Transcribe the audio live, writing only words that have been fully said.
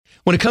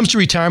when it comes to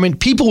retirement,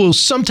 people will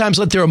sometimes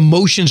let their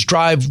emotions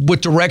drive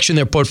what direction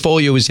their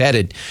portfolio is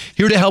headed.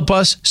 Here to help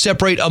us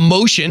separate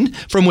emotion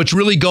from what's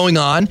really going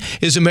on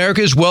is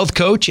America's wealth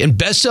coach and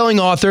best-selling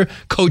author,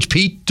 Coach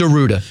Pete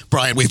D'Arruda.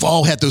 Brian, we've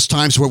all had those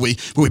times where we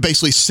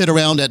basically sit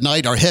around at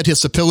night, our head hits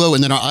the pillow,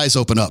 and then our eyes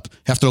open up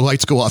after the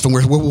lights go off, and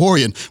we're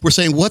worrying. We're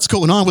saying, what's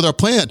going on with our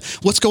plan?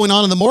 What's going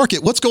on in the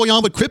market? What's going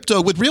on with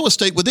crypto, with real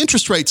estate, with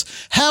interest rates?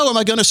 How am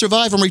I going to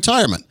survive in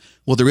retirement?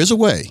 Well, there is a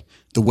way.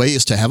 The way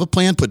is to have a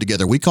plan put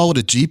together. We call it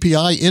a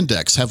GPI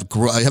index. Have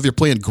your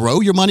plan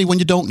grow your money when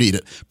you don't need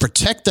it.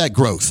 Protect that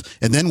growth.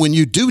 And then when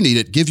you do need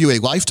it, give you a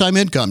lifetime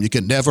income you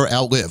can never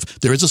outlive.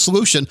 There is a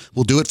solution.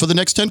 We'll do it for the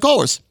next 10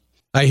 callers.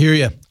 I hear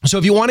you. So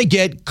if you want to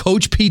get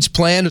Coach Pete's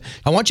plan,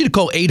 I want you to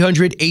call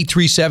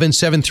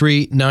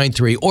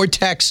 800-837-7393 or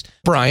text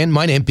Brian,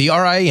 my name,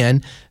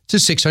 B-R-I-A-N, to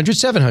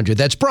 600-700.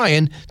 That's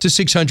Brian to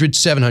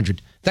 600-700.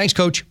 Thanks,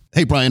 Coach.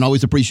 Hey, Brian,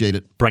 always appreciate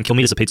it. Brian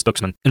Kilmeade is a paid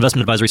spokesman.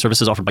 Investment advisory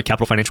services offered by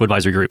Capital Financial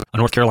Advisory Group, a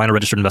North Carolina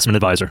registered investment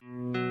advisor.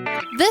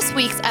 This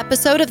week's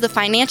episode of the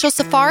Financial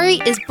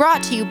Safari is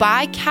brought to you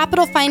by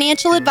Capital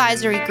Financial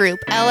Advisory Group,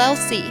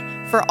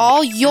 LLC, for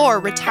all your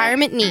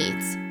retirement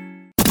needs.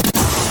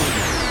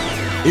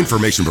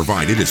 Information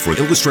provided is for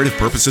illustrative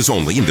purposes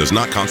only and does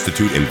not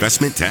constitute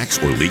investment, tax,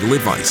 or legal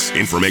advice.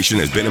 Information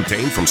has been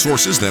obtained from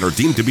sources that are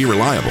deemed to be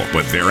reliable,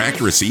 but their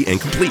accuracy and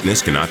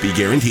completeness cannot be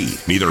guaranteed.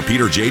 Neither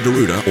Peter J.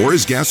 D'Arruda or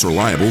his guests are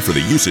liable for the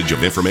usage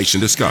of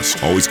information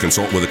discussed. Always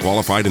consult with a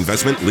qualified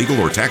investment,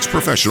 legal, or tax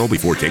professional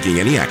before taking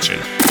any action.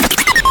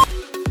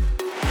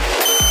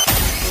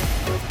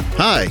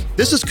 Hi,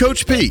 this is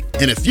Coach Pete,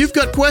 and if you've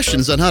got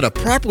questions on how to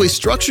properly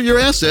structure your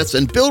assets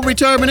and build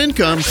retirement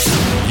income,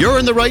 you're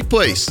in the right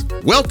place.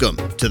 Welcome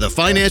to the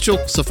Financial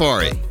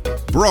Safari.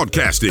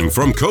 Broadcasting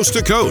from coast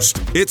to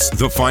coast, it's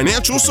the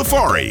Financial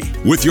Safari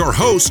with your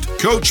host,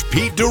 Coach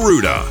Pete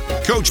D'Arruda.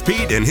 Coach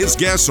Pete and his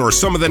guests are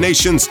some of the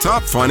nation's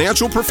top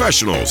financial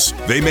professionals.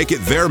 They make it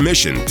their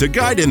mission to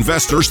guide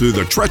investors through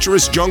the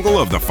treacherous jungle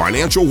of the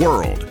financial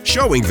world,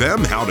 showing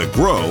them how to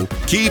grow,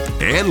 keep,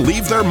 and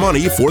leave their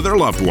money for their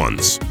loved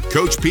ones.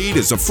 Coach Pete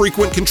is a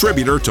frequent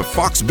contributor to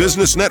Fox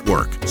Business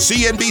Network,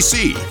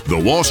 CNBC, The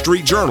Wall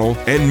Street Journal,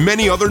 and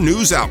many other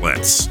news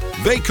outlets.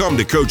 They come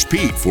to Coach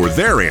Pete for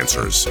their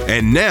answers,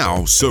 and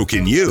now so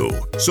can you.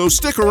 So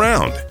stick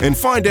around and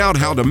find out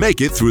how to make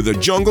it through the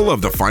jungle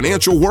of the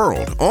financial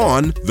world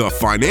on The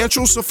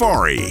Financial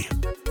Safari.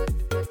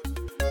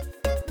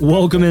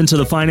 Welcome into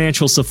the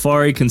Financial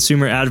Safari.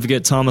 Consumer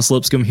advocate Thomas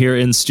Lipscomb here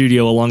in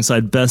studio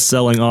alongside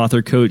best-selling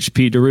author Coach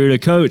Pete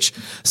D'Arruda. Coach,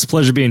 it's a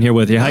pleasure being here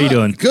with you. How you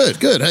doing? Good.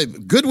 Hey,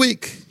 good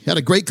week. Had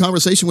a great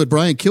conversation with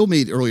Brian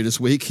Kilmeade earlier this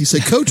week. He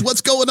said, Coach,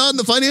 what's going on in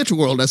the financial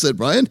world? I said,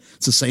 Brian,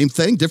 it's the same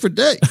thing, different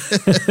day.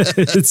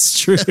 It's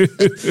true.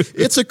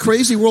 It's a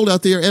crazy world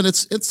out there, and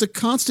it's a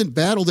constant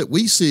battle that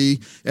we see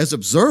as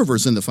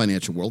observers in the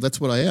financial world. That's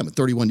what I am. At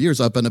 31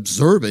 years, I've been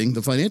observing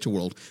the financial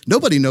world.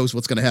 Nobody knows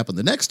what's going to happen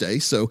the next day,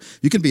 so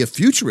you can be a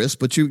futurist,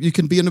 but you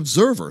can be an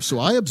observer. So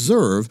I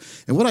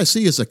observe, and what I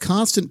see is a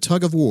constant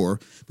tug of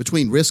war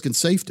between risk and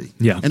safety.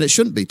 Yeah. And it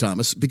shouldn't be,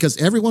 Thomas, because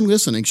everyone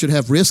listening should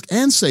have risk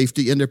and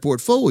safety in their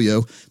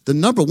portfolio. The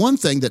number one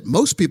thing that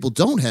most people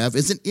don't have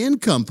is an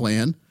income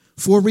plan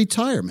for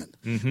retirement.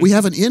 Mm-hmm. We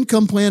have an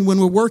income plan when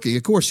we're working.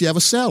 Of course, you have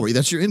a salary.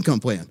 That's your income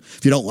plan.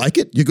 If you don't like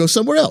it, you go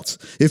somewhere else.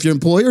 If your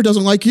employer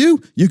doesn't like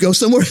you, you go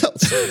somewhere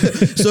else.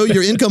 So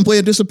your income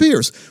plan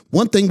disappears.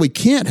 One thing we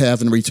can't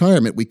have in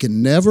retirement, we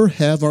can never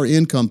have our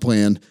income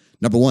plan,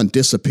 number one,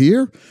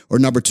 disappear, or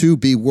number two,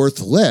 be worth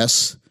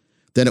less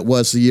than it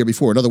was the year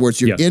before. In other words,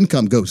 your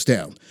income goes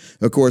down.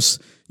 Of course,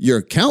 your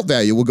account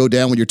value will go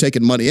down when you're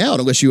taking money out,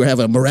 unless you have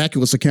a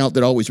miraculous account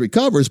that always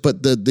recovers.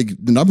 But the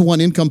number one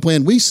income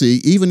plan we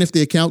see, even if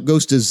the account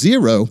goes to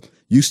zero,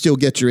 you still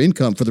get your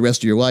income for the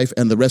rest of your life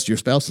and the rest of your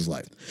spouse's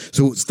life.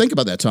 So think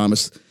about that,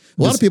 Thomas.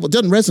 A lot of people, it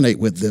doesn't resonate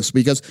with this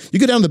because you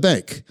go down to the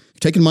bank,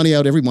 you're taking money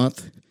out every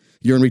month.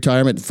 You're in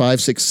retirement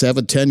 5, 6,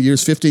 7, 10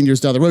 years, 15 years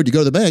down the road. You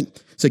go to the bank,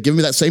 say, give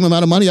me that same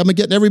amount of money I've been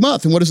getting every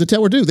month. And what does the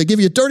teller do? They give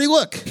you a dirty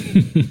look.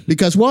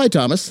 Because why,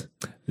 Thomas?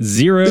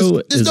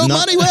 Zero there's no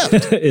money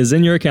left. Is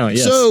in your account,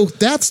 yes. So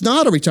that's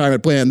not a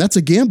retirement plan. That's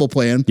a gamble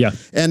plan. Yeah.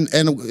 And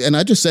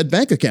I just said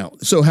bank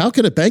account. So how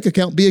can a bank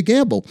account be a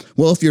gamble?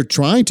 Well, if you're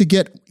trying to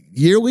get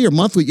yearly or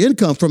monthly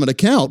income from an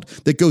account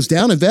that goes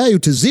down in value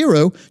to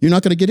zero, you're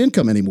not going to get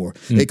income anymore,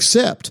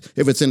 except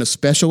if it's in a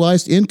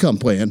specialized income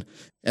plan.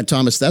 And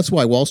Thomas, that's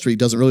why Wall Street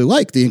doesn't really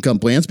like the income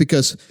plans,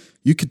 because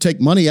you could take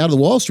money out of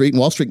Wall Street, and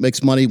Wall Street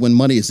makes money when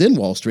money is in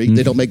Wall Street.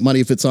 They don't make money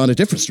if it's on a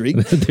different street.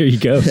 There you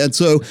go. And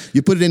so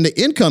you put it into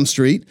Income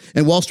Street,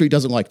 and Wall Street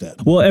doesn't like that.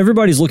 Well,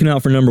 everybody's looking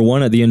out for number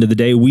one at the end of the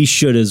day. We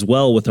should as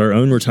well with our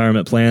own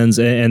retirement plans.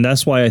 And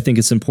that's why I think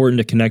it's important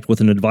to connect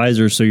with an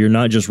advisor, so you're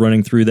not just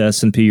running through the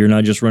S&P, you're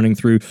not just running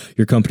through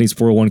your company's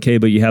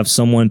 401k, but you have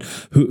someone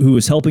who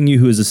is helping you,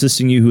 who is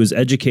assisting you, who is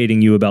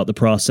educating you about the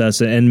process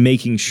and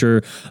making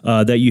sure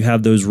that you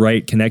have those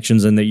right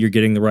connections and that you're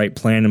getting the right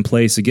plan in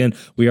place. Again,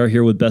 we are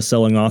here with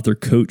best-selling author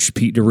Coach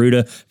Pete D'Arruda.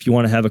 If you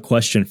want to have a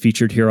question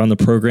featured here on the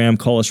program,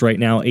 call us right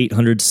now,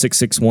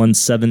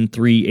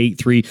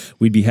 800-661-7383.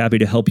 We'd be happy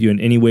to help you in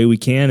any way we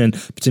can and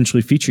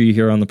potentially feature you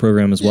here on the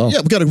program as well. Yeah,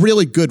 we've got a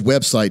really good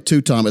website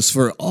too, Thomas,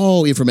 for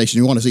all information.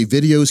 You want to see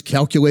videos,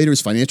 calculators,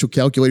 financial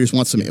calculators,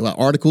 want some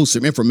articles,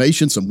 some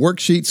information, some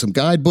worksheets, some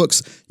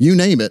guidebooks, you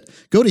name it.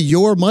 Go to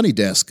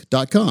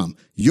yourmoneydesk.com.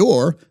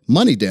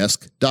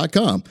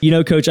 yourmoneydesk.com. You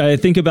know, Coach, I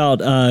think about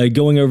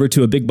going over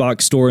to a big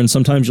box store, and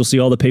sometimes you'll see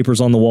all the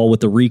papers on the wall with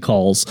the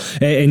recalls,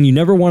 and you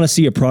never want to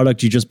see a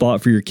product you just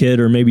bought for your kid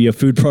or maybe a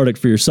food product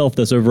for yourself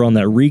that's over on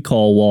that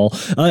recall wall.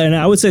 And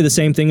I would say the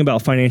same thing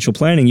about financial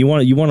planning. You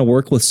want to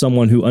work with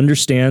someone who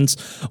understands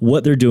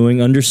what they're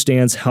doing,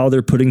 understands how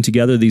they're putting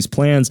together these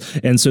plans,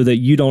 and so that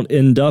you don't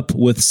end up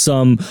with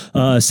some,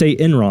 say,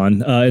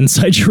 Enron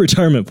inside your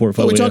retirement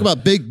portfolio. Well, we talk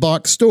about big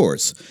box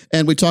stores,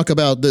 and we talk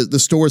about the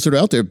stores that are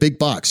out there, big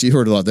box. You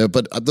heard a lot there,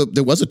 but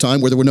there was a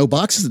time where there were no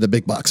boxes in the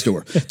big box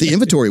store. The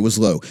inventory was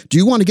low. Do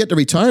you want to get to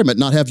retirement,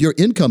 not have your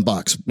income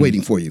box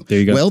waiting for you? There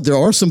you go. Well, there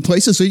are some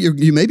places that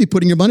you may be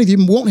putting your money that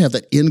you won't have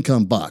that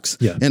income box.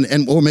 Yeah.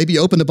 And or maybe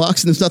you open the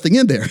box and there's nothing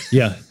in there.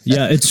 Yeah,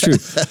 it's true.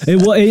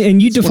 And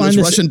you define one of those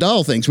this Russian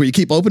doll things where you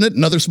keep opening it,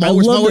 another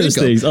smaller those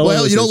income. things.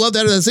 Well, you don't love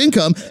that as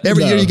income.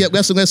 Every year you get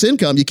less and less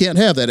income. You can't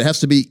have that. It has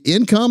to be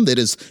income that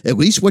is at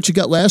least what you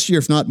got last year,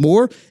 if not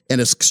more,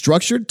 and it's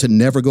structured to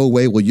never go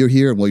away while you're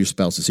here and while your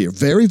spouse is here.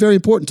 Very, very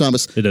important,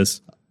 Thomas. It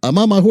is. I'm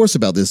on my horse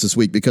about this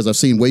week because I've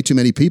seen way too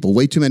many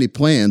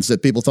plans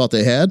that people thought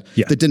they had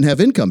that didn't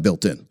have income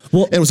built in.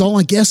 Well, and it was all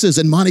on guesses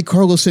and Monte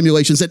Carlo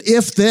simulations. And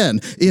if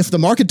the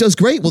market does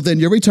great, well, then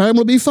your retirement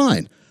will be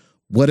fine.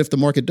 What if the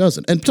market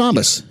doesn't? And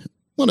Thomas, I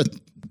want to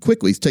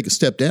quickly take a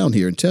step down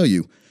here and tell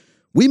you,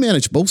 we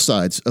manage both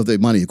sides of the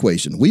money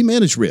equation. We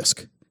manage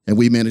risk and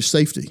we manage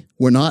safety.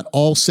 We're not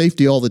all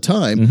safety all the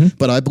time,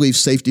 but I believe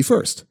safety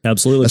first.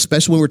 Absolutely.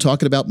 Especially when we're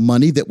talking about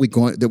money that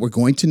we're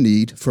going to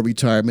need for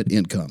retirement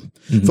income.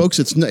 Folks,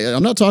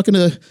 I'm not talking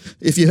to,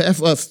 if you have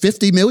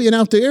 $50 million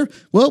out there,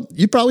 well,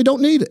 you probably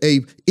don't need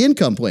a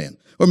income plan.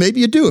 Or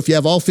maybe you do. If you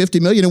have all $50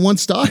 million in one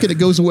stock and it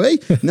goes away,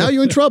 now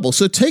you're in trouble.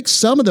 So take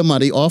some of the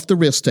money off the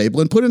risk table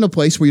and put it in a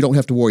place where you don't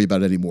have to worry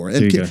about it anymore.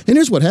 And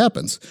here's what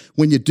happens.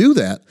 When you do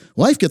that,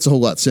 life gets a whole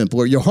lot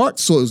simpler. Your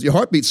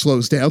heartbeat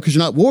slows down because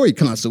you're not worried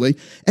constantly.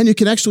 And you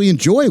can actually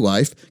enjoy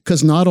life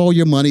because not all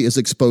your money is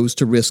exposed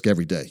to risk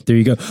every day. There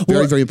you go.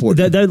 Very, very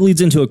important. That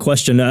leads into a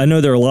question. I know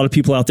there are a lot of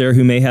people out there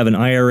who may have an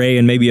IRA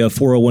and maybe a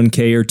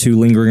 401k or two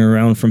lingering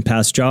around from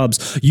past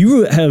jobs.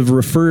 You have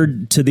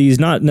referred to these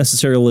not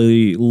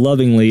necessarily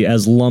lovingly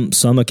as lump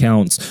sum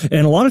accounts.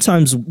 And a lot of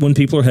times when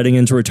people are heading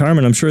into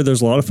retirement, I'm sure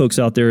there's a lot of folks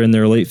out there in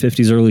their late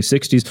 50s, early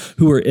 60s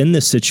who are in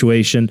this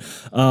situation.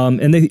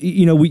 And they,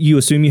 you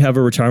assume you have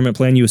a retirement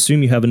plan. You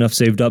assume you have enough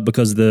saved up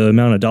because of the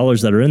amount of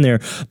dollars that are in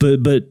there.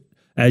 But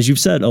as you've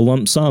said, a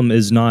lump sum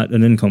is not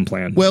an income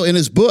plan. Well, in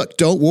his book,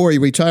 Don't Worry,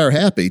 Retire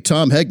Happy,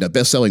 Tom Hegna,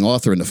 best-selling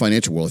author in the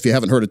financial world. If you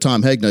haven't heard of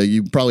Tom Hegna,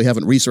 you probably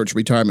haven't researched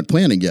retirement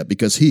planning yet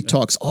because he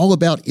talks all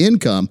about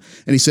income.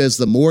 And he says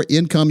the more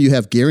income you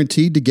have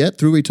guaranteed to get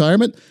through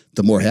retirement,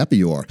 the more happy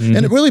you are.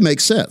 And it really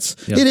makes sense.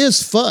 Yep. It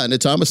is fun.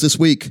 And Thomas, this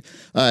week,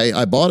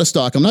 I bought a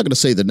stock. I'm not going to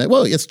say the name.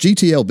 Well, it's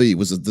GTLB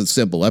was the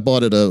symbol. I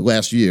bought it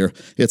last year.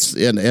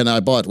 And I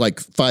bought like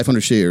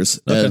 500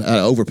 shares and I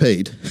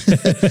overpaid.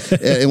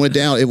 It went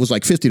down. It was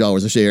like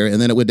 $50 a share.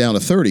 And then it went down to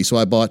 30. So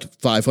I bought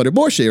 500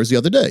 more shares the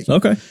other day.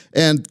 Okay.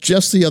 And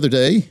just the other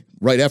day,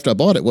 right after I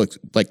bought it,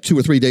 like 2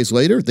 or 3 days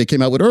later, they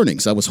came out with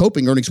earnings. I was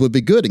hoping earnings would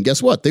be good, and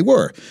guess what? They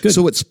were. Good.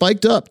 So it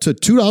spiked up to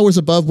 $2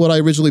 above what I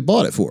originally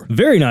bought it for.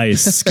 Very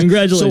nice.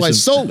 Congratulations. So I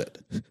sold it,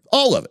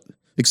 all of it,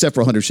 except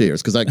for 100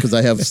 shares, because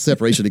I have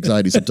separation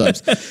anxiety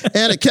sometimes.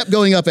 And it kept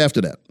going up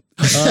after that.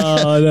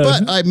 No.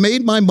 But I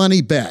made my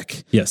money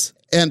back. Yes.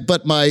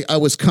 But I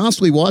was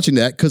constantly watching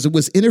that because it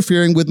was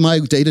interfering with my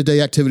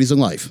day-to-day activities in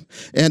life.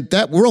 And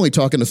that we're only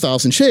talking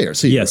 1,000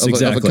 shares here of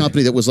a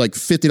company that was like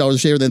 $50 a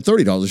share, then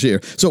 $30 a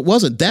share. So it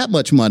wasn't that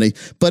much money,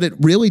 but it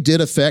really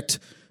did affect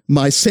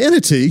my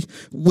sanity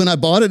when I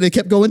bought it. It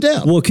kept going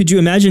down. Well, could you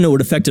imagine it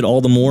would affect it all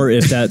the more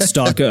if that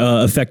stock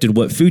affected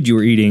what food you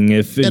were eating,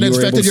 if you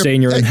were able to stay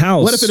in your own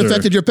house? What if it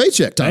affected your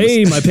paycheck, Thomas?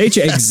 Hey, my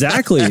paycheck.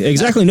 Exactly.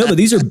 No, but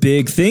these are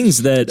big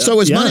things that... So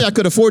it's money I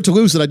could afford to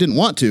lose that I didn't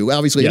want to.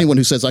 Obviously, anyone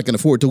who says I can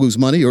afford to lose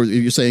money, or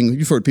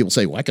you've heard people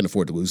say, well, I can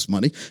afford to lose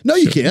money. No,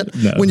 you can't.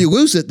 No. When you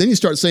lose it, then you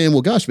start saying,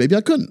 well, gosh, maybe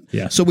I couldn't.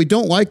 Yeah. So we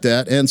don't like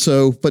that. And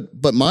so,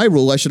 but my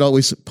rule, I should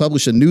always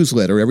publish a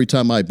newsletter every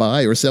time I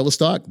buy or sell a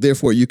stock.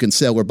 Therefore, you can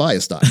sell or buy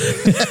a stock.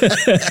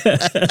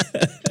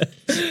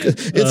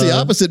 It's the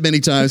opposite many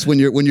times when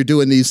you're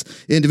doing these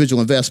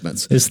individual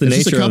investments. It's the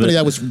nature a company of it.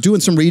 I was doing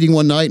some reading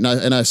one night,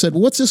 and I said,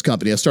 well, what's this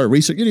company? I started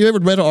researching. You ever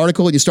read an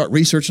article and you start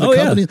researching a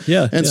company?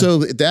 Yeah. And so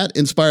that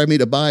inspired me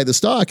to buy the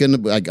stock,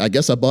 and I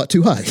guess I bought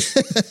too high.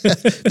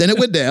 Then it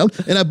went down,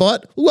 and I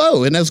bought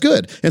low, and that's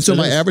good. And so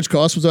my average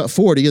cost was about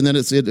 40, and then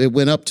it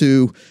went up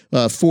to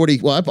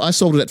 40. Well, I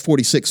sold it at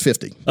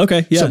 46.50.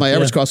 Okay. Yeah. So my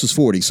average cost was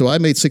 40. So I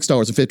made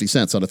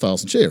 $6.50 on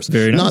 1,000 shares.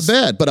 Very nice. Not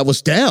bad, but I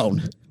was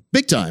down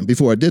big time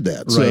before I did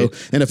that. Right.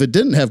 So, and if it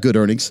didn't have good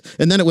earnings,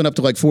 and then it went up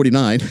to like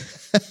 49,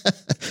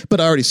 but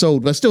I already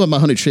sold, but I still have my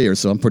 100 shares,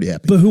 so I'm pretty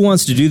happy. But who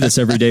wants to do this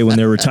every day when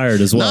they're retired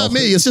as well? Not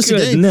me. It's just a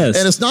game. Goodness.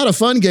 And it's not a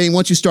fun game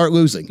once you start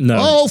losing. No.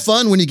 All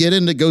fun when you get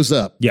in and it goes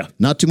up. Yeah.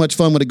 Not too much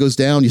fun when it goes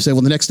down. You say,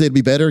 well, the next day it'll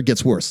be better. It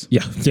gets worse.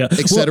 Yeah.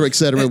 Et cetera, et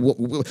cetera.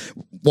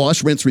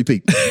 Wash, rinse,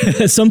 repeat.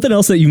 Something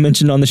else that you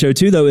mentioned on the show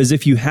too, though, is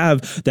if you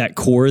have that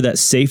core, that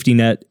safety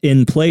net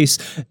in place,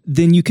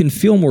 then you can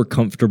feel more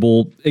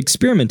comfortable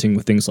experimenting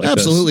with things like this.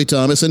 Absolutely,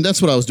 Thomas. And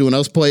that's what I was doing. I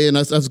was playing.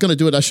 I was going to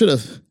do it. I should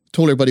have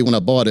told everybody when I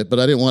bought it, but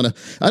I didn't want to.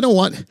 I don't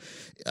want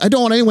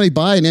anybody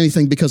buying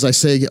anything because I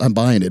say I'm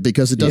buying it,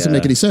 because it doesn't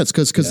make any sense.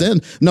 Because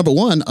then, number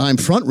one, I'm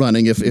front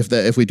running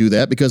if we do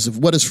that, because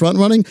what is front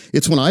running?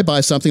 It's when I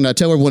buy something and I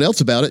tell everyone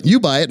else about it.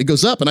 You buy it, it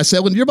goes up, and I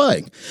sell when you're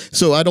buying.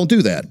 So I don't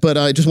do that. But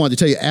I just wanted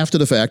to tell you after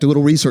the fact, a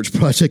little research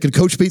project, and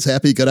Coach Pete's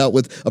happy he got out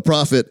with a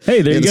profit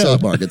in the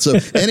stock market. So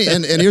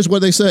and here's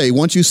what they say: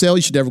 once you sell,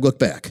 you should never look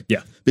back.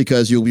 Yeah.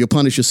 Because you'll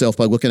punish yourself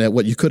by looking at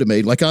what you could have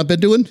made, like I've been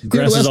doing.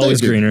 Grass is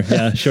always greener.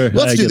 Yeah, sure.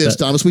 Let's do this,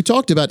 Thomas. We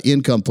talked about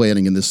income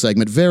planning in this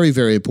segment. Very,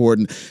 very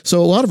important.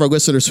 So a lot of our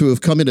listeners who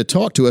have come in to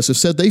talk to us have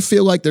said they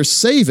feel like they're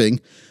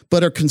saving,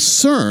 but are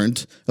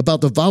concerned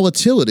about the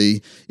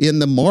volatility in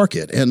the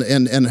market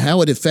and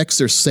how it affects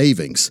their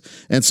savings.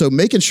 And so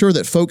making sure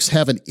that folks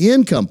have an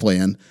income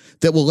plan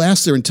that will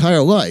last their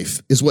entire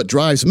life is what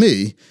drives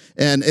me.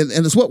 And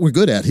it's what we're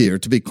good at here,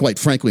 to be quite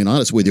frankly and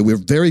honest with you. We're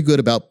very good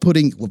about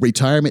putting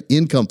retirement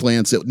income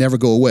plans that never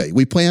go away.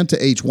 We plan to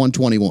age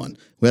 121.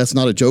 Well, that's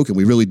not a joke, and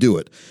we really do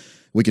it.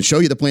 We can show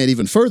you the plan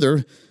even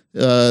further.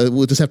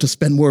 We'll just have to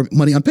spend more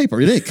money on paper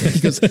and ink,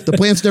 because the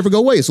plans never go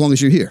away as long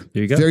as you're here.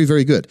 There you go. Very,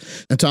 very good.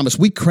 And Thomas,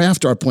 we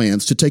craft our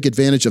plans to take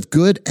advantage of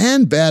good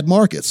and bad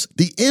markets,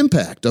 the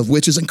impact of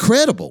which is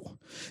incredible.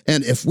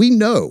 And if we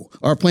know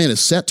our plan is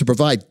set to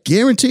provide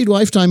guaranteed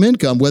lifetime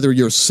income, whether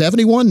you're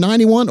 71,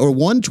 91, or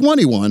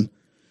 121,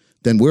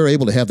 then we're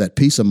able to have that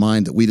peace of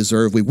mind that we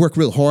deserve. We work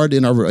real hard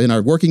in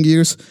our working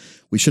years.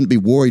 We shouldn't be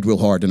worried real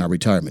hard in our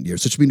retirement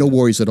years. There should be no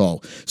worries at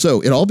all. So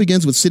it all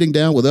begins with sitting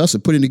down with us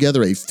and putting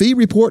together a fee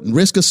report and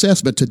risk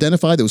assessment to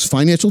identify those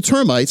financial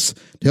termites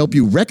to help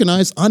you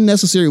recognize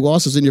unnecessary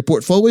losses in your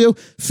portfolio,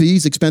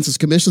 fees, expenses,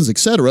 commissions,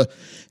 etc.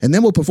 And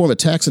then we'll perform a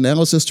tax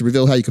analysis to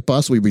reveal how you could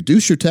possibly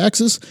reduce your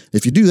taxes.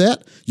 If you do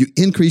that, you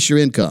increase your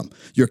income.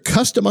 Your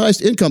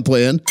customized income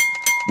plan,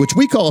 which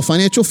we call a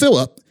financial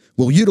fill-up,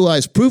 will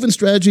utilize proven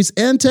strategies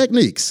and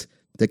techniques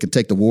that can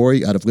take the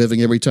worry out of living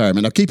in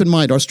retirement. Now, keep in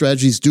mind, our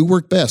strategies do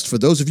work best for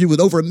those of you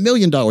with over $1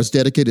 million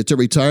dedicated to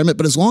retirement.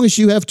 But as long as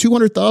you have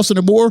 $200,000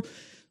 or more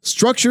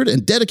structured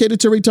and dedicated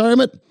to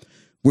retirement,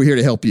 we're here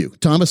to help you.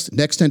 Thomas,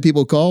 next 10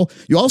 people call.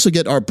 You also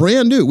get our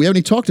brand new, we haven't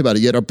even talked about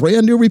it yet, our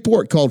brand new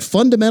report called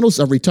Fundamentals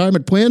of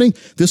Retirement Planning.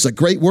 This is a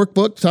great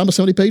workbook. Thomas,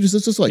 how many pages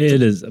is this?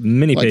 It is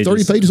many pages.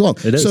 30 pages long.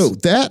 It is. So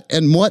that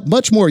and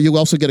much more, you'll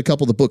also get a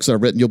couple of the books that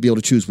I've written. You'll be able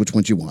to choose which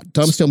ones you want.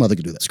 Thomas, tell them how they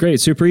can do that. It's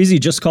great. Super easy.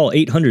 Just call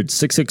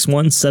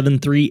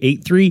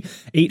 800-661-7383.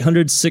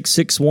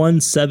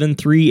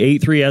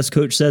 800-661-7383. As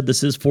Coach said,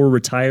 this is for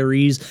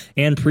retirees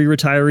and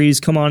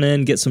pre-retirees. Come on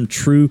in, get some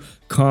true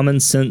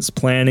common sense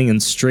planning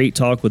and straight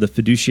talk with a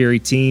fiduciary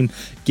team.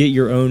 Get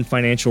your own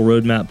financial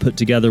roadmap put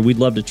together. We'd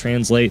love to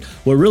translate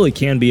what really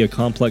can be a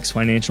complex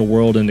financial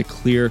world into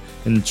clear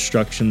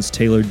instructions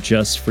tailored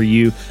just for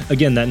you.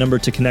 Again, that number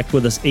to connect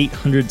with us,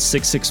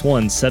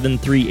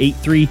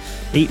 800-661-7383,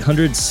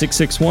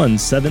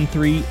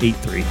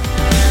 800-661-7383.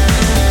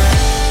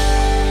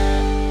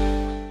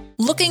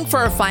 Looking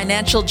for a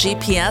financial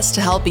GPS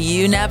to help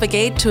you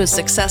navigate to a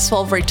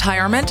successful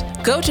retirement?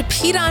 Go to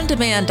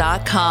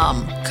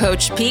PeteOnDemand.com.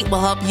 Coach Pete will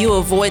help you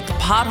avoid the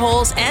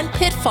potholes and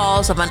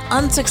pitfalls of an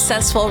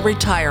unsuccessful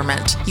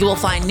retirement. You will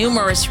find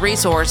numerous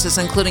resources,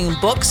 including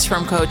books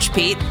from Coach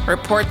Pete,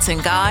 reports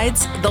and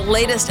guides, the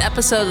latest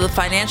episode of the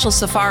Financial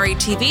Safari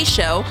TV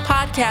show,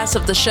 podcasts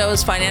of the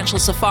shows Financial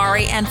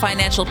Safari and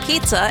Financial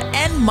Pizza,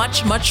 and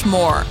much, much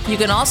more. You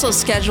can also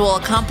schedule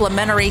a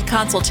complimentary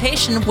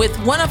consultation with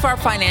one of our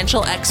financial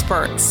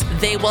experts.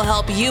 They will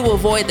help you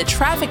avoid the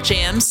traffic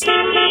jams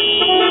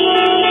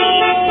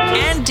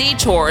and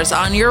detours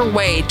on your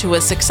way to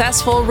a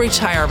successful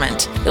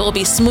retirement. It will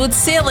be smooth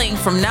sailing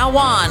from now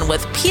on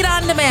with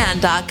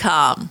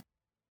PeteOnDemand.com.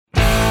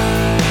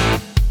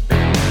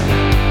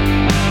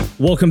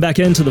 Welcome back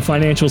into the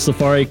Financial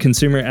Safari.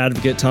 Consumer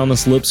advocate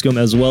Thomas Lipscomb,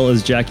 as well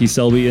as Jackie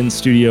Selby in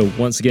studio.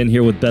 Once again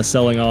here with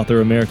best-selling author,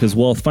 America's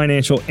Wealth,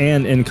 financial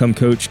and income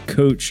coach,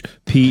 Coach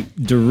Pete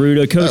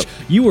D'Arruda. Coach,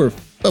 you were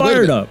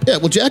fired up. Yeah,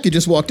 well, Jackie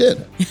just walked in.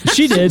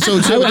 She did.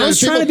 I was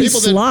trying to be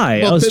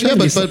sly. But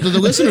the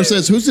listener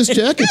says, who's this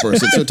Jackie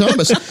person? So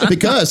Thomas,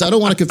 because I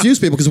don't want to confuse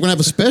people, because we're going to have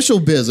a special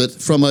visit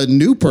from a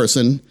new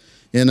person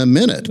in a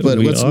minute. But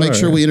let's make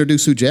sure we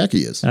introduce who Jackie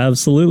is.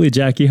 Absolutely.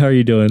 Jackie, how are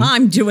you doing?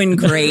 I'm doing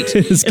great.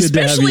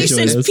 Especially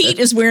since Pete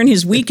is wearing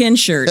his weekend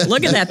shirt.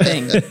 Look at that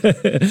thing.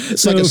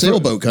 It's like a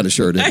sailboat kind of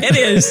shirt. It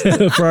is.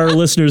 For our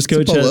listeners,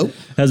 Coach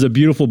has a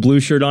beautiful blue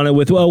shirt on it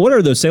with, what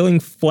are those, sailing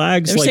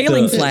flags? They're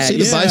sailing flags. See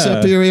the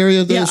bicep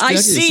area? Yeah, I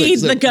see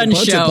the gun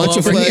show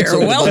over here.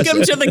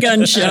 Welcome to the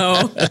gun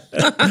show.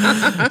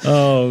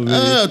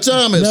 Oh,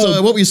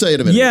 Thomas, what were you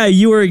saying a minute? Yeah,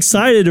 you were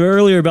excited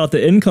earlier about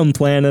the income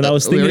plan, and I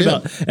was thinking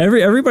about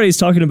everybody's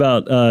talking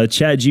about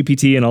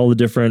ChatGPT and all the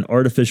different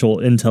artificial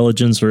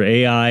intelligence or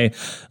AI,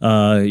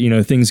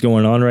 things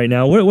going on right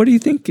now. What do you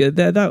think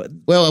that?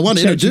 Well, I want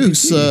to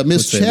introduce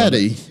Miss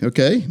Chatty,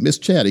 okay? Miss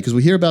Chatty, because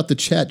we hear about the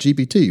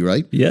ChatGPT,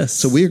 right? Yes.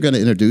 So we are going to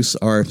introduce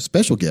our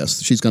special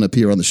guest. She's going to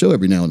appear on the show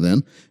every now and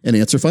then and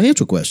answer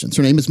financial questions.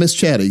 Her name is Miss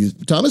Chatty.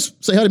 Thomas,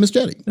 say hi to Miss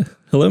Chatty.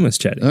 Hello, Miss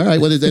Chatty. All right.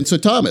 Well, then, so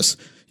Thomas,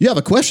 you have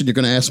a question you're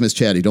going to ask Miss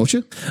Chatty, don't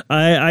you?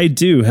 I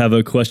do have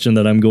a question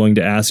that I'm going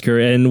to ask her.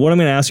 And what I'm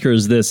going to ask her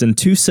is this. In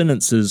 2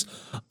 sentences,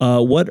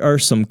 what are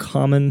some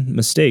common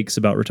mistakes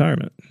about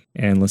retirement?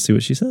 And let's see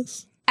what she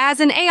says. As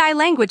an AI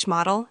language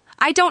model,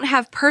 I don't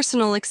have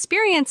personal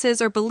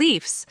experiences or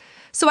beliefs,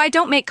 so I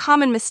don't make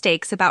common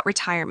mistakes about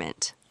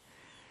retirement.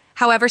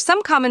 However,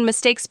 some common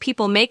mistakes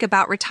people make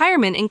about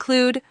retirement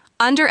include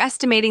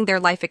underestimating their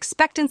life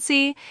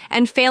expectancy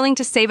and failing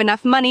to save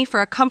enough money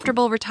for a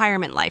comfortable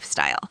retirement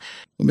lifestyle.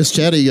 Well, Miss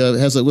Chatty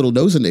has a little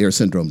nose in the air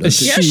syndrome, doesn't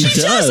she? Yes,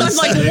 she does. I'm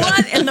like,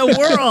 what in the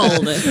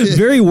world?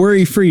 Very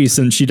worry-free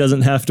since she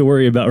doesn't have to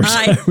worry about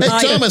retirement.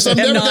 Hey, Thomas, I'm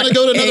never going to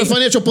go to another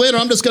financial planner.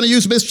 I'm just going to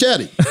use Miss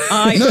Chatty.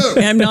 I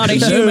am not a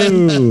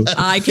human.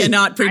 I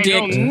cannot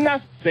predict. I know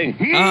nothing.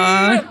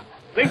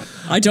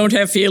 I don't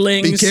have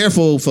feelings. Be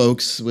careful,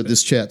 folks, with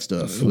this chat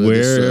stuff.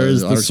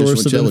 Where's the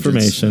source of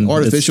information?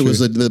 Artificial is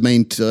the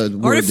main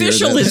word.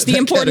 Artificial is the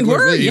important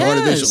word, yes.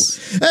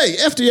 Artificial. Hey,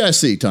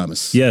 FDIC,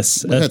 Thomas.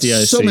 Yes, we had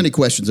FDIC. so many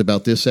questions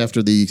about this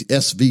after the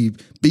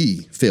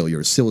SVB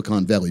failure,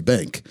 Silicon Valley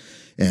Bank.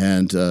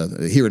 And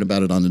hearing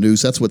about it on the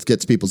news, that's what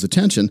gets people's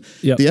attention.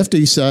 Yep. The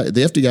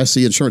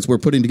FDIC insurance, we're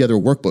putting together a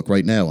workbook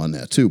right now on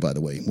that, too, by the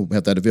way. We'll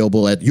have that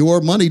available at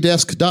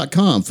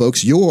yourmoneydesk.com,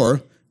 folks.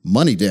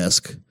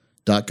 Yourmoneydesk.com.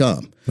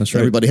 That's right.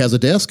 Everybody has a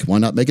desk. Why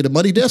not make it a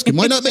money desk? And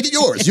why not make it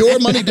yours?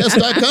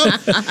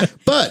 Yourmoneydesk.com.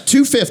 But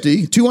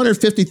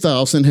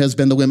 $250,000 has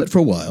been the limit for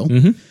a while.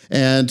 Mm-hmm.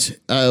 And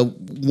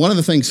one of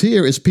the things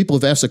here is people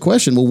have asked the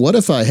question, well, what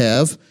if I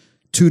have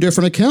 2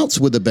 different accounts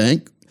with the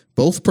bank,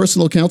 both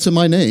personal accounts in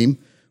my name,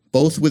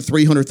 both with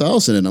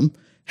 $300,000 in them?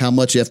 How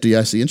much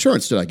FDIC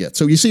insurance did I get?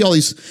 So you see all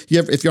these,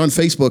 if you're on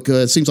Facebook,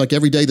 it seems like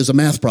every day there's a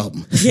math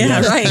problem. Yeah,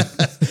 right.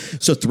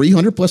 So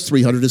 300 plus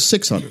 300 is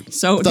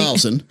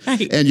 600,000,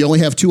 right. And you only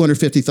have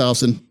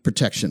 250,000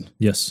 protection.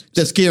 Yes.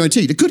 That's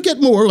guaranteed. It could get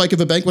more, like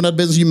if a bank went out of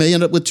business, you may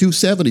end up with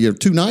 270 or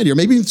 290 or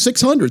maybe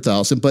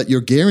 600,000, but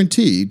you're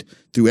guaranteed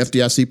through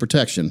FDIC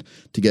protection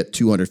to get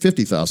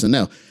 250,000.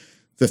 Now,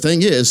 the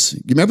thing is,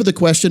 you remember the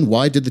question,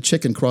 why did the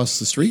chicken cross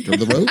the street or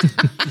the road?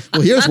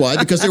 Well, here's why,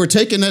 because they were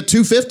taking that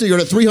 250 or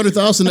that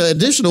 300,000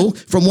 additional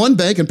from one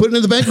bank and putting it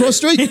in the bank across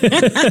the street.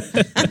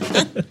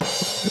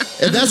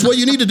 And that's what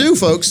you need to do,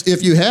 folks.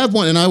 If you have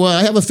one, and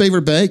I have a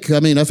favorite bank. I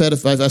mean, I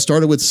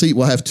started with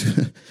I have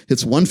two,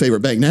 it's one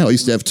favorite bank now. I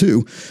used to have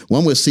 2.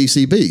 One was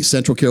CCB,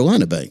 Central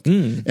Carolina Bank,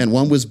 and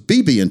one was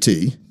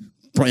BB&T.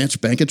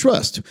 Branch Bank and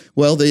Trust.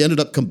 Well, they ended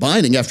up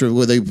combining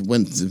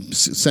when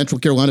Central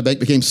Carolina Bank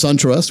became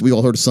SunTrust. We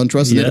all heard of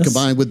SunTrust, and then it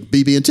combined with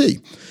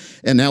BB&T.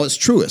 And now it's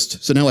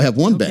Truist. So now I have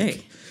one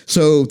bank.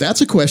 So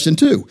that's a question,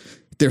 too.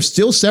 They're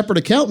still separate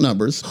account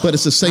numbers, but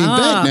it's the same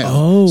bank now.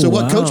 Oh, so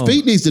what Coach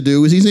Pete needs to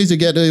do is he needs to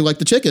get, like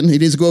the chicken, he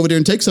needs to go over there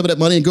and take some of that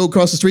money and go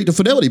across the street to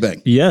Fidelity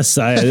Bank. Yes,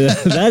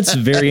 that's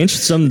very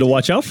interesting to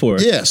watch out for.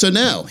 Yeah, so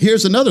now,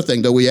 here's another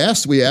thing, though. We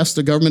asked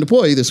the government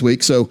employee this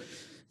week, so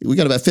we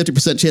got about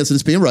 50% chance of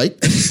this being right.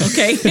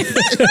 Okay.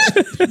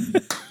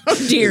 Oh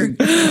dear.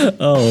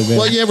 Oh man.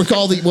 Well, you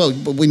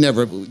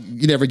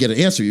never get an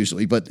answer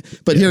usually, but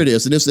here it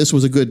is, and this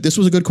was a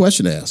good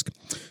question to ask.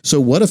 So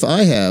what if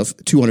I have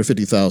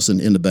 $250,000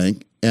 in the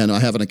bank and I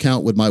have an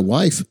account with my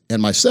wife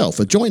and myself,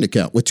 a joint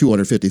account with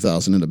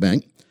 $250,000 in the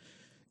bank?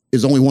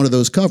 Is only one of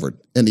those covered?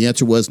 And the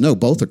answer was no,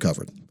 both are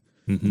covered.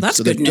 Mm-hmm. That's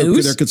so good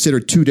news. They're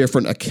considered 2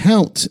 different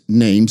account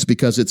names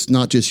because it's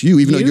not just you,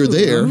 even though you're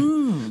there.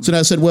 So now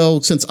I said,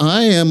 well, since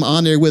I am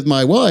on there with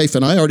my wife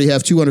and I already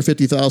have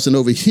 $250,000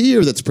 over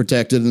here that's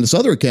protected in this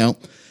other account,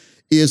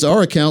 is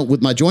our account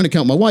with my joint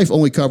account, my wife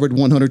only covered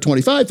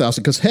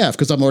 $125,000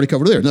 because I'm already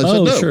covered there.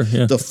 No, sure,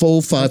 yeah. The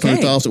full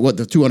 $500,000, what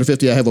the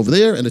 $250 I have over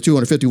there and the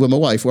 $250 with my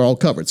wife were all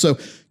covered. So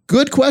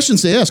good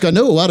questions to ask. I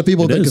know a lot of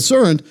people have been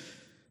concerned.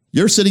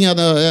 You're sitting out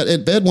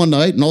at bed one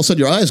night, and all of a sudden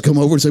your eyes come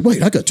over and say,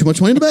 wait, I got too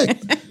much money in the bank.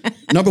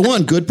 Number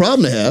one, good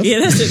problem to have.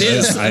 Yes, it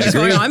is. That's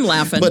why I'm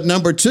laughing. But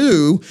number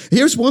 2,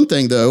 here's one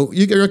thing, though.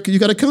 You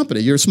got a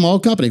company. You're a small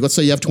company. Let's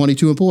say you have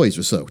 22 employees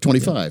or so,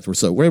 25 or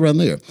so, right around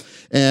there.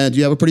 And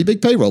you have a pretty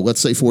big payroll.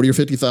 Let's say $40,000 or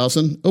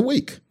 $50,000 a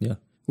week. Yeah.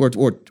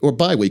 or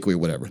bi-weekly or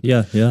whatever.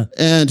 Yeah.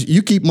 And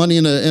you keep money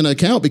in an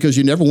account because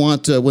you never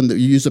want when you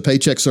use a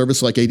paycheck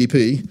service like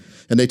ADP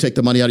and they take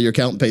the money out of your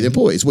account and pay the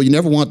employees. Well, you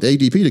never want the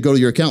ADP to go to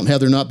your account and have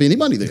there not be any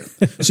money there.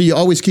 So you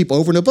always keep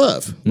over and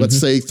above. Let's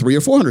say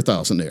 $300,000 or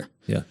 $400,000 there.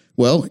 Yeah.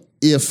 Well,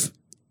 if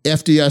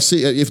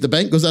the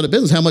bank goes out of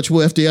business, how much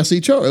will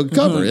FDIC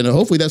cover? And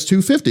hopefully that's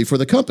 $250 for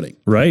the company.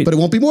 Right. But it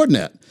won't be more than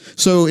that.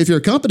 So if you're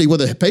a company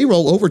with a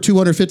payroll over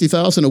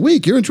 $250,000 a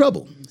week, you're in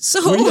trouble.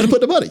 So where are you going to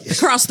put the money?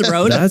 Across the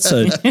road. That's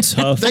a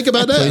tough. Think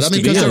about that. place I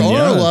mean, to be because there in,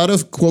 are a lot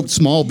of quote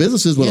small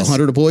businesses with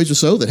 100 employees or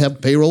so that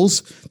have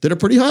payrolls that are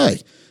pretty high,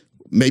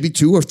 maybe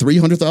 $200,000 or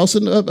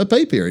 $300,000 a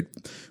pay period.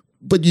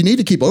 But you need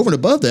to keep over and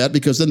above that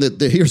because then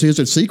here's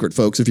the secret,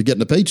 folks. If you're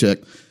getting a paycheck,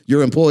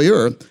 your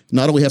employer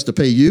not only has to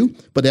pay you,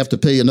 but they have to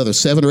pay another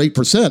 7 or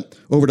 8%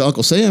 over to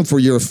Uncle Sam for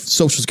your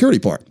Social Security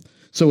part.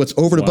 So it's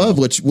over and above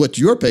what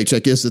your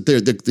paycheck is that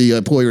the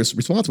employer is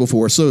responsible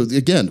for. So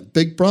again,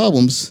 big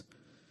problems,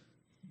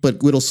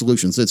 but little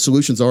solutions. The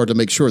solutions are to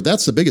make sure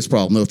that's the biggest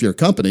problem. Though, if you're a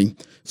company,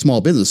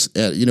 small business,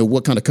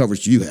 what kind of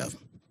coverage do you have?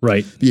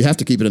 Right. You have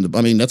to keep it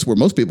that's where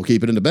most people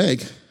keep it in the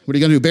bank. What are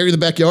you going to do? Bury it in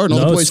the backyard and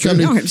all the employees come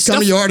to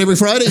the yard every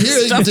Friday?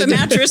 Stuff the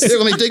mattress. Here,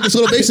 let me dig this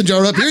little mason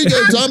jar up. Here you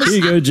go, Thomas. Here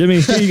you go,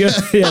 Jimmy. Here you go.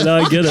 Yeah, no,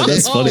 I get it.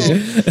 That's funny.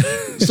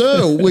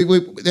 So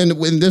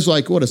when there's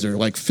what is there,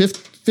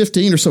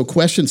 15 or so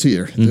questions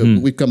here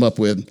that we've come up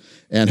with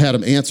and had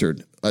them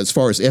answered as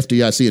far as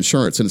FDIC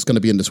insurance, and it's going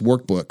to be in this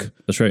workbook.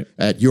 That's right.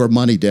 At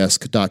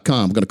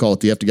yourmoneydesk.com. I'm going to call it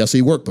the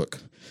FDIC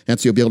workbook. And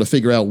so you'll be able to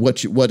figure out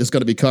what is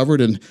going to be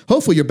covered, and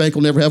hopefully your bank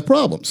will never have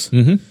problems.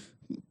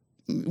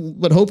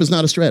 But hope is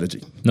not a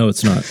strategy. No,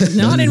 it's not.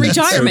 Not in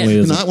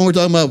retirement. Not when we're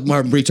talking about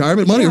our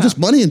retirement money or just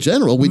money in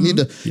general. We need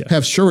to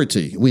have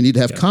surety. We need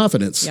to have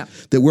confidence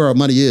that where our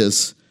money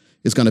is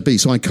going to be.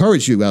 So I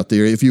encourage you out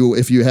there, if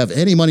you have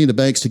any money in the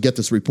banks, to get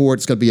this report.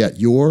 It's going to be at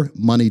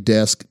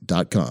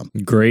yourmoneydesk.com.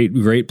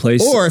 Great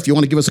place. Or if you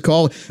want to give us a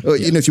call,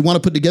 if you want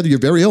to put together your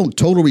very own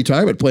total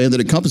retirement plan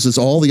that encompasses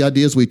all the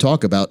ideas we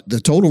talk about,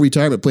 the total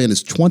retirement plan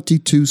is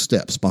 22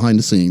 steps behind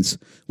the scenes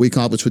we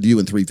accomplish with you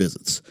in 3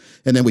 visits.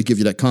 And then we give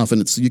you that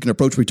confidence so you can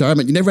approach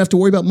retirement. You never have to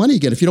worry about money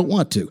again if you don't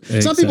want to.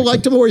 Exactly. Some people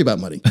like to worry about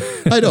money.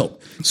 I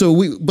don't. So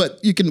we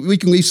can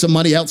leave some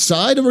money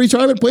outside of a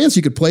retirement plan so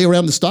you could play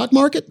around the stock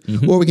market,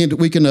 or we can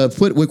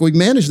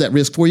manage that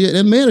risk for you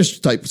and manage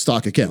type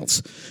stock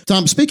accounts.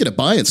 Tom, speaking of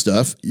buying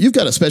stuff, you've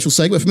got a special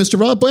segment for Mr.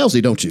 Rob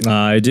Blauzy, don't you?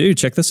 I do.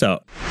 Check this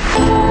out.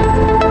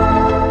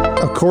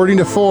 According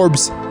to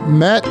Forbes,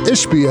 Matt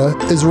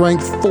Ishbia is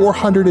ranked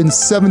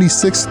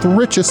 476th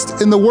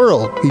richest in the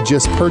world. He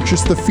just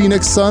purchased the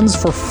Phoenix Suns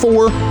for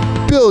 $4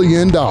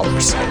 billion.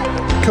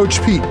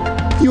 Coach Pete,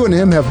 you and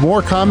him have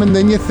more common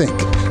than you think.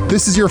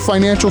 This is your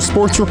Financial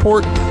Sports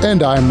Report,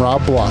 and I'm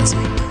Rob Blauzy.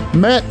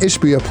 Matt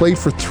Ishbia played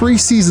for 3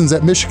 seasons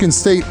at Michigan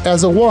State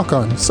as a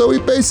walk-on, so he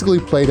basically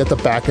played at the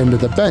back end of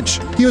the bench.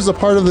 He was a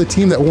part of the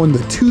team that won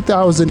the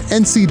 2000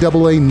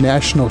 NCAA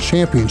National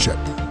Championship.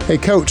 Hey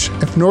coach,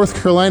 if North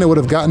Carolina would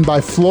have gotten by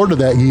Florida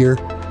that year,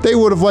 they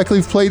would have likely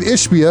played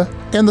Ishbia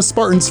and the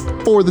Spartans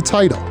for the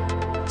title.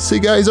 So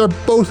you guys are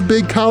both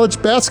big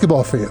college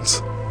basketball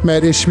fans.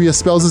 Matt Ishbia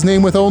spells his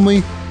name with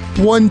only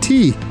 1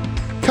 T.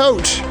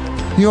 Coach,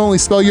 you only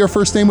spell your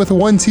first name with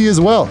 1 T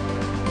as well.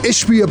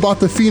 Ishbia bought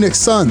the Phoenix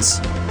Suns.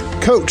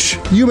 Coach,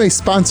 you may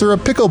sponsor a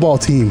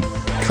pickleball team.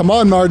 Come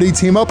on, Marty,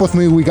 team up with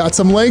me. We got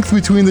some length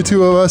between the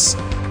two of us.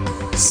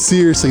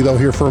 Seriously though,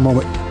 here for a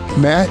moment.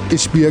 Matt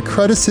Ishbia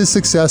credits his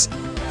success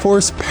for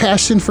his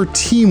passion for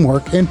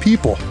teamwork and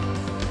people.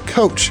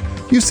 Coach,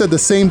 you said the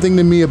same thing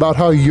to me about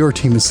how your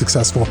team is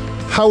successful.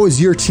 How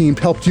has your team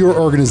helped your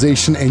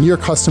organization and your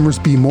customers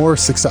be more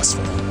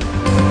successful?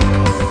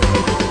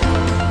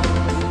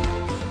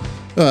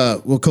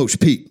 Well, Coach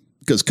Pete,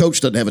 because Coach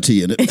doesn't have a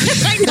T in it.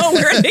 I know,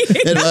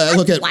 right? And I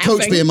look at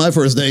Coach being my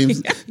first name.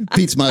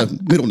 Pete's my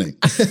middle name.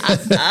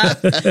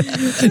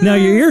 Now,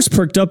 your ears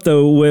perked up,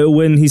 though,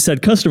 when he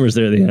said customers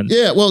there at the end.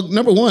 Yeah, well,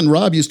 number one,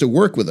 Rob used to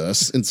work with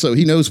us, and so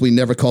he knows we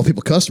never call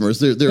people customers.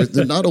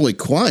 They're not only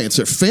clients,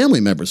 they're family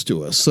members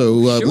to us.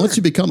 So once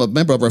you become a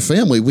member of our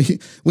family, we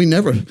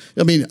never,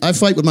 I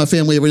fight with my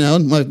family every now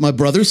and then, my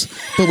brothers,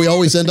 but we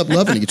always end up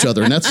loving each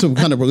other, and that's the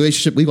kind of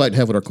relationship we like to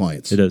have with our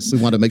clients. It is. We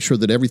want to make sure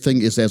that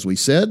everything is as we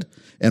said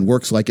and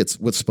works like it's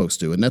what's supposed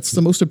to, and that's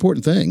the most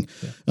important thing.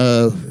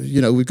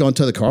 Yeah. We've gone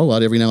to the car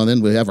lot every now and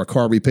then. We have our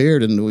car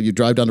repaired, and you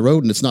drive down the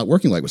road, and it's not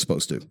working like it's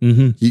supposed to.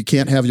 Mm-hmm. You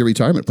can't have your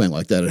retirement plan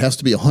like that. It has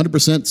to be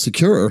 100%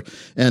 secure,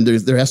 and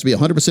there has to be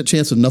 100%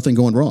 chance of nothing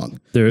going wrong.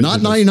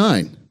 Not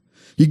 99.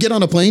 You get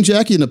on a plane,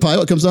 Jackie, and the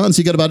pilot comes on, so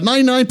you got about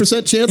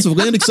 99% chance of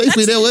landing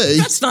safely in L.A.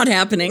 That's not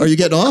happening. Are you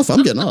getting off?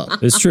 I'm getting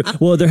off. It's true.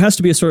 Well, there has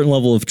to be a certain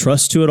level of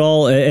trust to it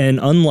all. And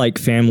unlike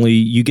family,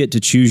 you get to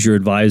choose your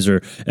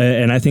advisor.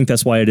 And I think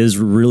that's why it is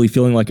really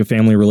feeling like a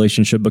family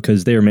relationship,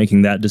 because they are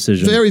making that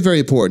decision. Very, very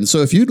important. So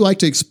if you'd like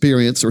to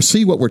experience or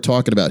see what we're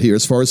talking about here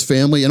as far as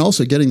family and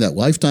also getting that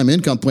lifetime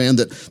income plan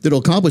that'll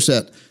accomplish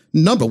that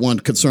number one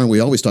concern we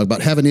always talk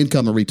about, having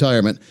income in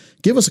retirement.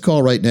 Give us a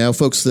call right now.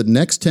 Folks, the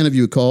next 10 of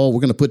you call, we're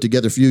going to put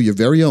together for you your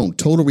very own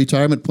total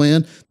retirement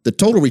plan. The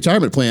total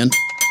retirement plan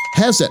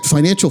has that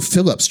financial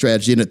fill-up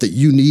strategy in it that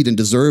you need and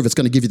deserve. It's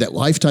going to give you that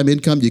lifetime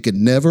income you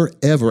can never,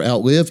 ever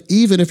outlive,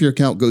 even if your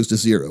account goes to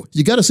zero.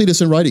 You got to see this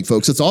in writing,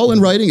 folks. It's all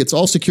in writing, it's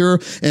all secure,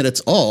 and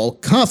it's all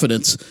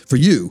confidence for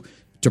you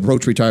to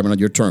approach retirement on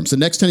your terms. The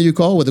next 10 of you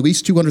call with at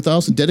least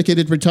 $200,000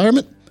 dedicated to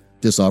retirement,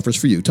 this offer's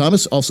for you.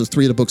 Thomas, also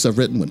 3 of the books I've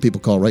written when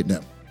people call right now.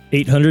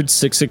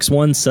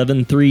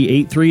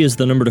 800-661-7383 is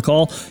the number to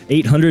call.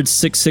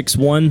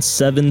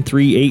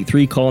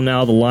 800-661-7383. Call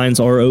now. The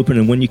lines are open,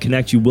 and when you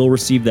connect, you will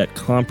receive that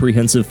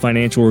comprehensive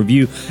financial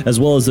review, as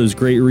well as those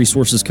great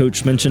resources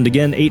Coach mentioned.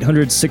 Again,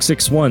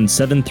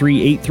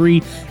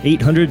 800-661-7383.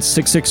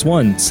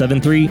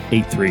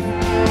 800-661-7383.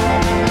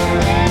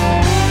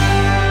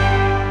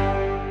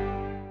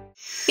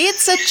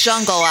 It's a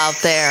jungle out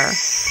there.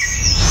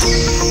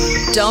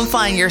 Don't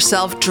find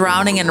yourself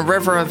drowning in a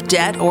river of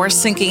debt or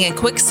sinking in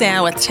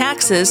quicksand with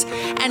taxes,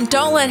 and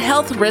don't let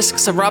health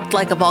risks erupt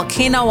like a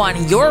volcano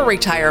on your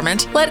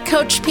retirement. Let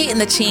Coach Pete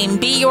and the team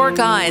be your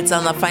guides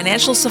on the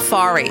Financial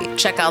Safari.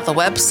 Check out the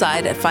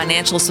website at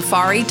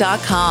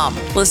financialsafari.com.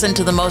 Listen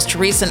to the most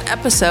recent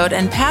episode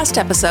and past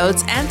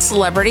episodes and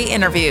celebrity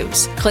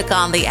interviews. Click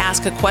on the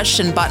Ask a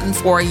Question button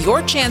for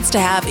your chance to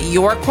have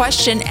your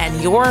question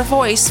and your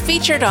voice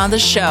featured on the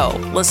show.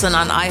 Listen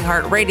on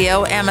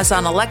iHeartRadio,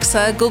 Amazon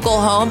Alexa,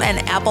 Google Home, and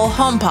Apple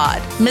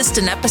HomePod. Missed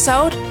an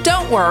episode?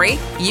 Don't worry.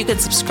 You can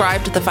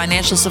subscribe to the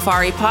Financial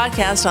Safari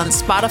podcast on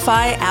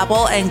Spotify,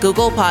 Apple, and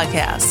Google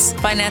Podcasts.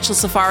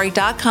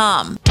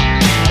 FinancialSafari.com.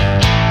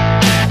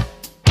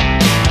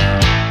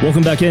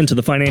 Welcome back into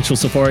the Financial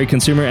Safari.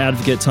 Consumer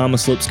advocate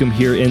Thomas Lipscomb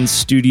here in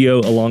studio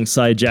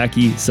alongside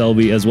Jackie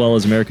Selby, as well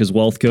as America's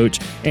Wealth Coach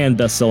and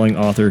best-selling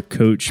author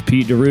Coach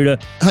Pete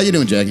D'Arruda. How you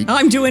doing, Jackie?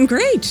 I'm doing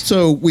great.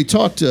 So we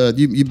talked,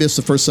 you missed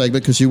the first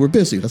segment because you were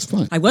busy. That's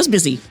fine. I was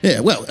busy. Yeah,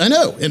 well, I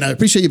know. And I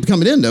appreciate you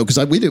coming in, though, because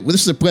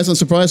this is a pleasant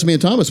surprise to me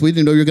and Thomas. We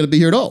didn't know you were going to be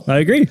here at all. I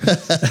agree.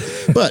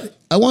 But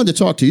I wanted to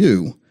talk to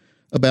you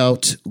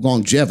about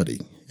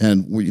longevity.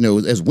 And,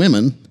 as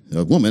women,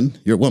 you're a woman,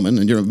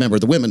 and you're a member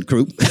of the women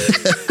group.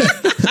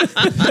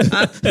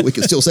 We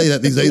can still say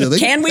that these days, I think.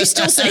 Can we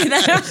still say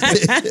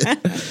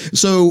that?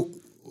 So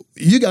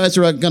you guys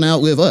are going to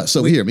outlive us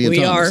over here, me and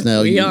Thomas.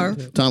 We are.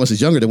 Thomas is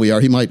younger than we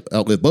are. He might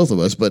outlive both of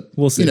us, but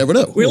we'll see. You never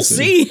know. We'll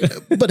see.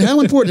 But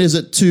how important is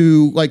it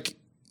to,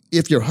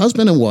 if you're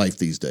husband and wife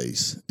these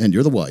days, and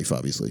you're the wife,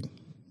 obviously.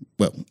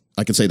 Well,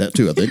 I can say that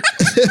too, I think.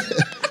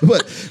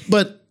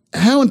 but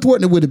how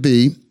important would it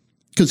be,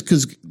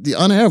 because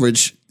on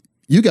average,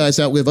 you guys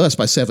outlive us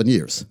by 7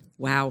 years.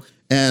 Wow.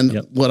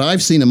 And what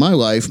I've seen in my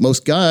life,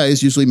 most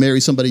guys usually marry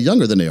somebody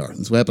younger than they are.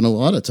 That's what happened a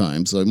lot of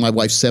times. My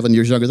wife's 7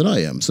 years younger than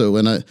I am. So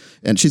and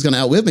she's going to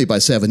outlive me by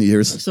 7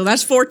 years. So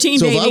that's 14,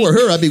 So baby. if I were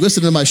her, I'd be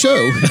listening to my show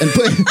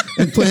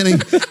and planning.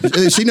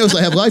 She knows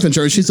I have life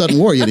insurance. She doesn't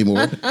worry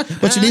anymore.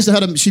 But she needs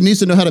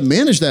to know how to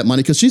manage that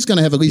money, because she's going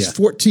to have at least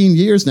 14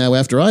 years now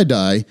after I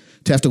die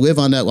to have to live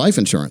on that life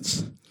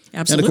insurance.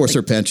 Absolutely. And of course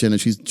her pension,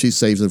 and she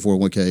saves in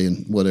 401k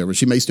and whatever.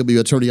 She may still be an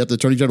attorney at the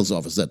Attorney General's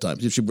office at that time.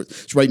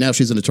 Right now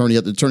she's an attorney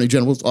at the Attorney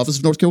General's office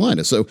of North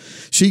Carolina. So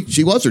she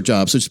loves her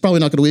job, so she's probably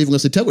not going to leave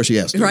unless they tell her she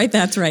has to. Right,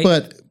 that's right.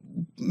 But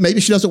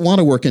maybe she doesn't want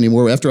to work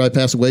anymore. After I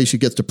pass away, she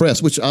gets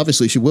depressed, which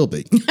obviously she will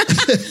be.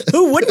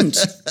 Who wouldn't,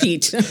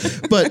 Pete?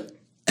 But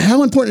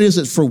how important is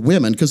it for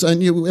women? Because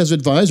as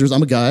advisors,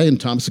 I'm a guy and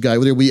Tom's a guy.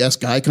 We ask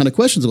guy kind of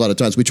questions a lot of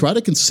times. We try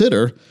to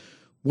consider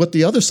what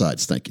the other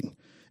side's thinking.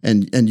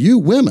 And you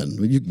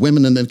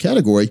women in that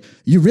category,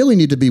 you really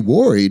need to be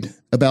worried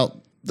about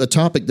the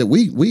topic that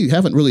we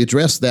haven't really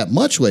addressed that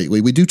much lately.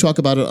 We do talk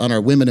about it on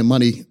our Women and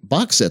Money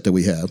box set that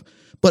we have,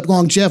 but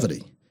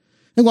longevity.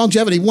 And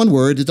longevity, one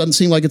word, it doesn't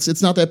seem like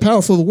it's not that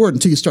powerful of a word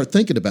until you start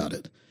thinking about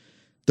it.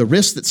 The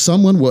risk that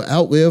someone will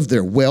outlive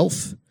their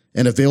wealth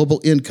and available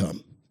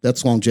income.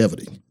 That's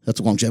longevity. That's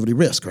a longevity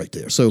risk right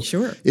there. So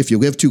if you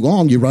live too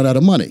long, you run out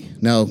of money.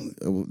 Now,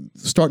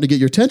 starting to get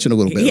your attention a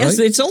little bit, yes,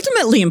 right? It's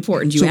ultimately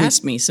important. You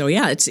asked me. So,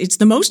 it's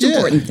the most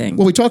important thing.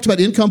 Well, we talked about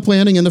income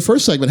planning in the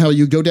first segment, how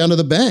you go down to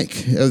the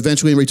bank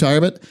eventually in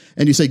retirement,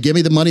 and you say, give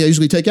me the money I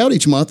usually take out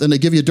each month, and they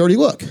give you a dirty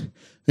look.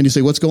 And you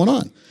say, what's going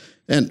on?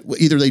 And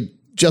either they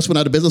just went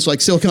out of business like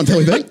Silicon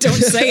Valley Bank. Don't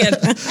say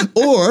it.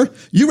 Or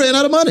you ran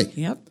out of money.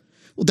 Yep.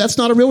 Well, that's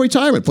not a real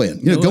retirement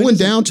plan. Going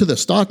down to the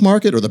stock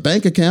market or the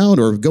bank account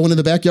or going in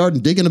the backyard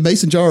and digging a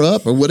mason jar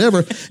up or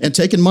whatever and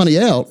taking money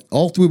out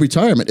all through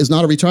retirement is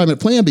not a retirement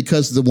plan,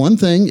 because the one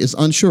thing is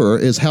unsure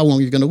is how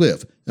long you're going to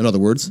live. In other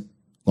words,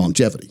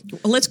 longevity.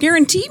 Well, let's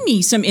guarantee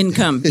me some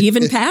income,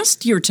 even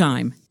past your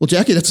time. Well,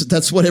 Jackie,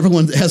 that's what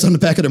everyone has on the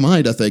back of their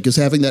mind, I think, is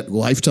having that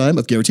lifetime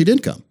of guaranteed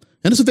income.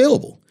 And it's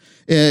available.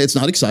 It's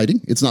not exciting.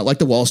 It's not like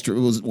the Wall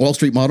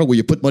Street model where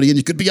you put money in,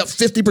 you could be up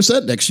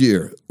 50% next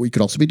year, or you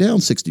could also be down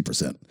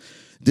 60%.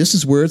 This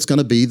is where it's going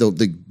to be.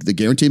 The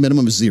guaranteed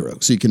minimum is zero.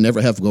 So you can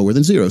never have lower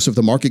than zero. So if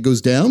the market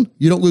goes down,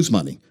 you don't lose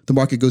money. If the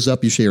market goes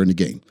up, you share in the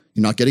gain.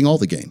 You're not getting all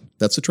the gain.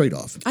 That's the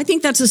trade-off. I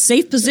think that's a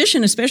safe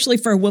position, especially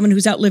for a woman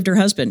who's outlived her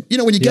husband.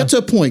 When you get to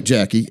a point,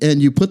 Jackie, and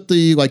you put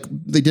like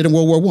they did in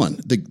World War I,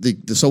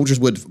 the soldiers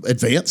would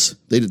advance.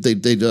 They'd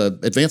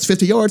advance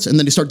 50 yards, and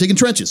then they start digging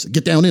trenches.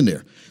 Get down in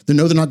there. They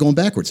know they're not going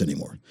backwards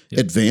anymore. Yep.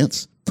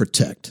 Advance,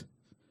 protect,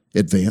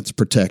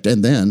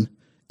 and then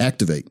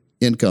activate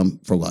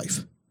income for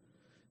life.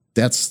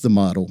 That's the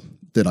model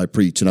that I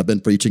preach, and I've been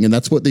preaching, and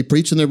that's what they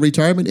preach in their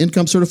retirement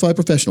income certified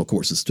professional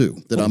courses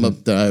too. That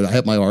I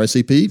have my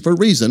RSCP for a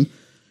reason,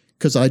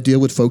 because I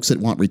deal with folks that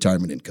want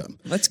retirement income.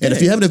 That's good. And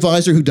if you have an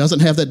advisor who doesn't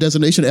have that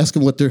designation, ask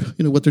them what they're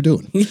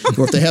doing,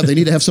 or if they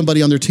need to have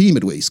somebody on their team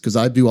at least, because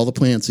I do all the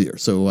plans here.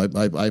 So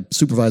I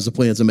supervise the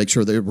plans and make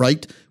sure they're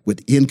right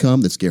with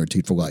income that's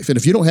guaranteed for life. And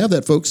if you don't have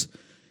that, folks,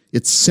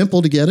 it's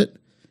simple to get it.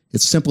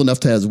 It's simple enough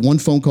to have one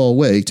phone call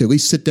away to at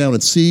least sit down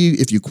and see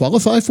if you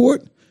qualify for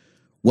it,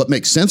 what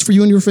makes sense for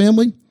you and your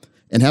family,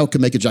 and how it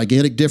can make a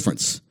gigantic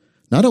difference.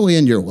 Not only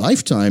in your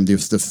lifetime,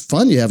 there's the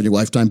fun you have in your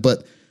lifetime,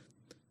 but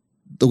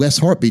the less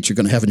heartbeats you're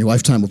going to have in your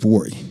lifetime of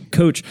worry.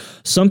 Coach,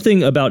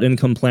 something about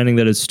income planning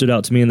that has stood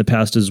out to me in the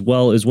past as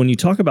well is when you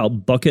talk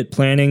about bucket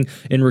planning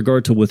in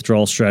regard to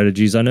withdrawal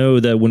strategies. I know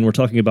that when we're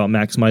talking about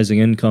maximizing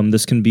income,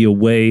 this can be a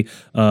way,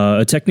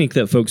 a technique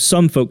that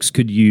some folks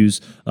could use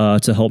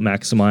to help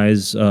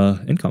maximize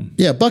income.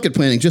 Yeah, bucket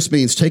planning just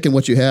means taking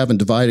what you have and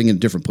dividing it in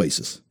different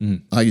places.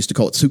 Mm-hmm. I used to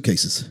call it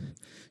suitcases.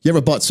 You ever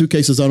bought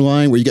suitcases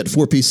online where you get a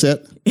 4-piece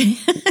set?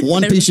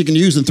 One piece you can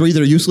use and 3 that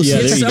are useless?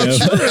 Yeah, there you go.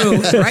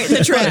 True. Right in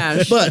the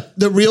trash. But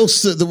the real,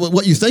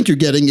 what you think you're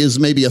getting is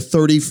maybe a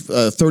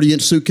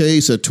 30-inch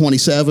suitcase, a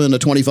 27, a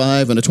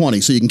 25, and a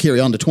 20. So you can carry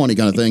on to 20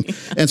 kind of thing.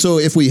 And so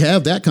if we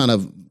have that kind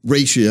of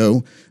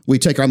ratio, we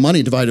take our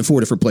money and divide it in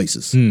 4 different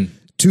places.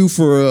 2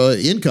 for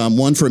income,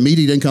 1 for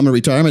immediate income and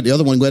retirement, the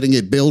other one letting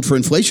it build for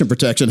inflation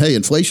protection. Hey,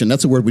 inflation,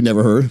 that's a word we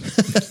never heard.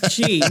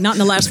 Gee, not in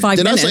the last 5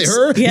 minutes. Did I say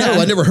her? Yeah.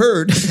 No, I never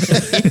heard.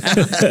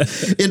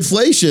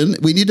 Inflation,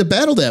 we need to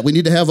battle that. We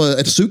need to have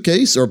a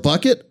suitcase or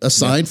bucket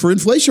assigned for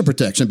inflation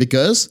protection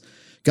because,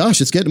 gosh,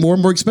 it's getting more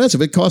and more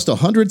expensive. It costs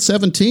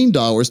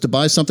 $117 to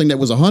buy something that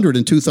was $100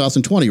 in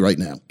 2020 right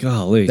now.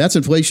 Golly. That's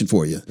inflation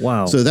for you.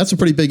 Wow. So that's a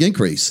pretty big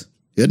increase.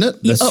 Isn't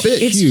it? That's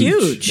big. It's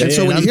huge. And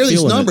so when you hear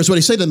these numbers, when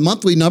you say the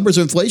monthly numbers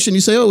of inflation,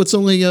 you say, oh, it's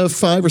only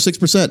 5 or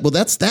 6%. Well,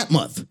 that's that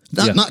month,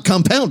 not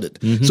compounded.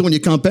 Mm-hmm. So when you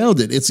compound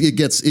it,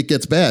 it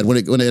gets bad.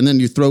 And then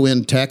you throw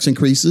in tax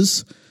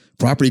increases,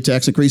 property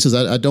tax increases.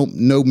 I don't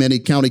know many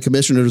county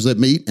commissioners that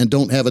meet and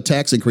don't have a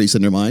tax increase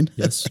in their mind.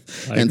 Yes,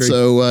 I and agree.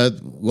 So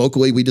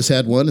locally, we just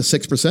had one, a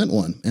 6%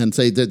 one, and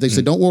they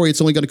said, don't worry, it's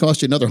only going to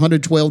cost you another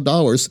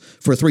 $112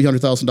 for a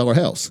 $300,000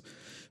 house.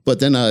 But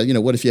then,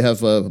 what if you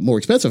have a more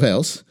expensive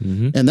house?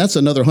 Mm-hmm. And that's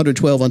another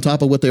 $112 on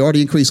top of what they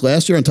already increased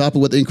last year, on top of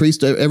what they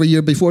increased every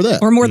year before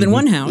that. Or more than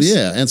one house.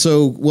 Yeah. And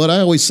so what I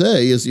always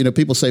say is,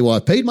 people say, well,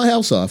 I paid my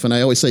house off. And I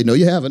always say, no,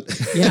 you haven't.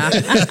 Yeah.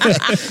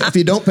 If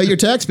you don't pay your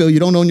tax bill, you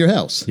don't own your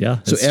house. Yeah.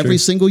 So every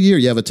single year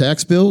you have a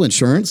tax bill,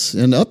 insurance,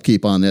 and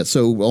upkeep on that.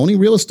 So owning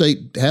real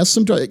estate has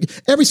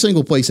every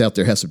single place out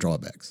there has some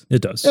drawbacks.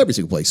 It does. Every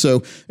single place.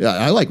 So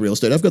I like real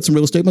estate. I've got some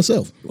real estate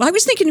myself. Well, I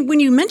was thinking when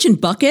you mentioned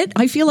bucket,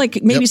 I feel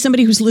like maybe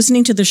somebody who's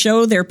listening to the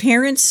show, their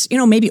parents,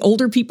 maybe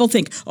older people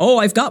think, oh,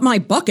 I've got my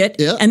bucket.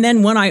 Yeah. And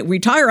then when I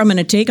retire, I'm going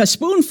to take a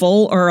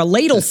spoonful or a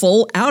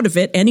ladleful out of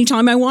it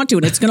anytime I want to,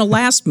 and it's going to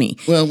last me.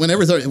 Well, I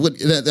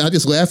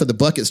just laugh at the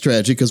bucket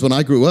strategy because when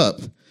I grew up,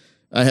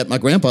 my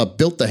grandpa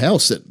built the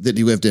house that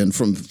he lived in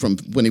from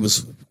when he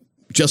was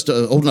just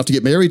old enough to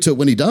get married to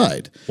when he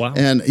died. Wow.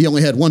 And he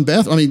only had one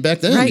bathroom. I mean,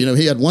 back then,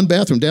 he had one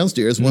bathroom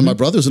downstairs. Mm-hmm. When my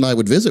brothers and I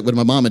would visit with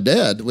my mom and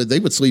dad,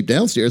 they would sleep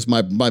downstairs.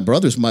 My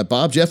brothers, my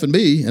Bob, Jeff, and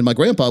me, and my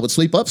grandpa would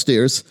sleep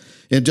upstairs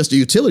in just a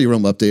utility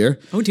room up there.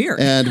 Oh, dear.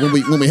 And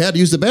when we had to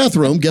use the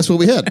bathroom, guess what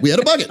we had? We had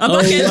a bucket. A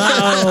bucket.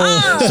 Oh,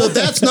 wow. So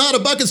that's not a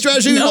bucket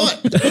strategy you want.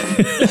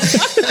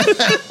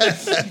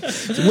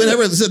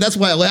 So that's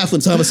why I laugh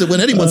when Thomas said, when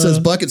anyone says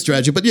bucket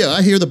strategy. But yeah,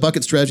 I hear the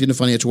bucket strategy in the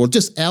financial world,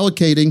 just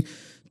allocating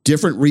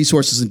different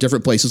resources in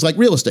different places, like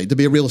real estate, to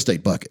be a real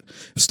estate bucket.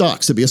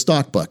 Stocks, to be a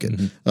stock bucket.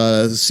 Mm-hmm.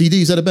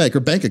 CDs at a bank or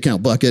bank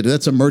account bucket,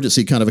 that's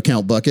emergency kind of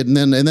account bucket. And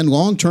then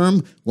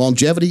long-term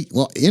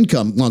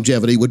income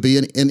longevity would be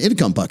an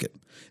income bucket.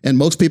 And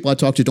most people I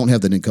talk to don't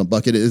have that income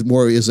bucket. It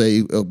is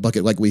a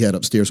bucket like we had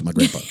upstairs with my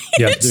grandpa.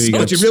 Yeah, there you go.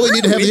 But you really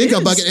need to have the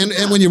income bucket.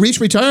 And when you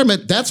reach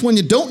retirement, that's when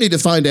you don't need to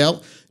find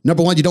out,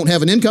 number 1, you don't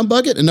have an income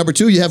bucket, and number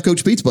 2, you have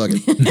Coach Pete's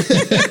bucket. We'll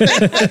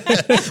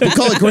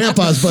call it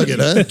Grandpa's bucket,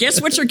 huh?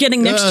 Guess what you're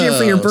getting next year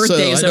for your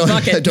birthday is a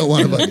bucket. I don't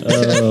want a bucket.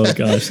 Oh,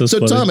 gosh. So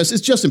funny. Thomas,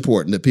 it's just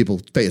important that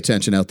people pay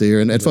attention out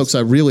there. And folks,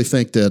 I really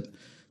think that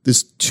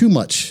there's too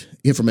much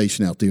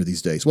information out there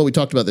these days. Well, we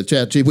talked about the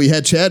ChatGPT. We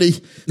had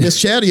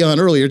Miss Chatty on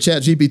earlier.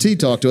 ChatGPT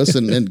talked to us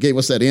and gave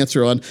us that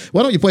answer on.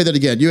 Why don't you play that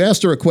again? You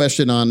asked her a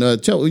question on. You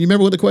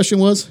remember what the question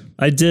was?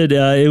 I did.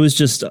 It was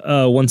just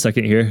 1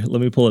 second here.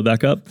 Let me pull it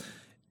back up.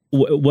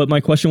 What my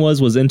question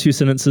was in 2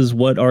 sentences,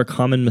 what are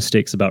common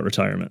mistakes about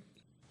retirement?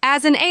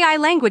 As an AI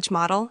language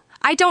model,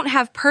 I don't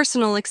have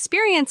personal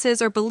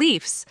experiences or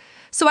beliefs,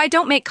 so I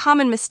don't make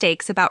common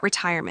mistakes about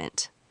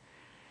retirement.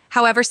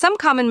 However, some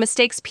common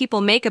mistakes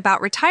people make about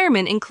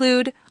retirement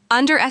include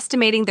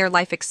underestimating their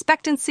life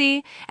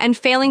expectancy and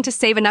failing to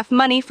save enough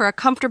money for a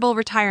comfortable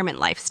retirement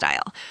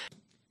lifestyle.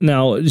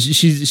 Now,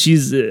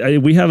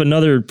 we have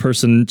another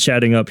person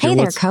chatting up here. Hey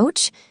there,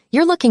 Coach.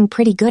 You're looking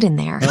pretty good in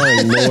there.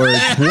 Oh, Lord.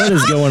 What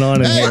is going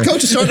on in here? Hey,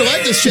 Coach is starting to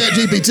like this Chat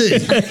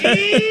GPT.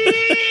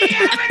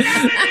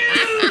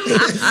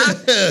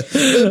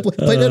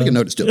 Play that again.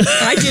 Notice, Jill.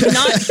 I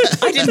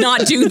did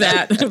not do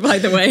that, by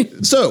the way.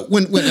 So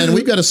and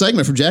we've got a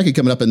segment from Jackie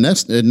coming up in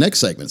next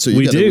segment. So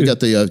we got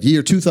the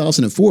year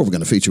 2004 we're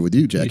going to feature with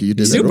you, Jackie. You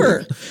did that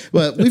earlier.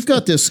 Well, we've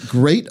got this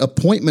great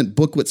appointment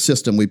booklet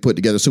system we put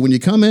together. So when you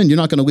come in, you're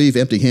not going to leave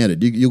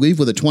empty-handed. You leave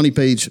with a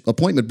 20-page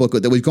appointment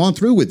booklet that we've gone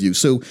through with you.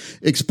 So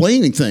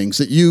explaining things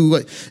that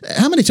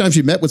how many times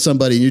you met with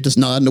somebody and you're just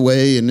nodding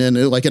away, and then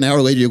like an hour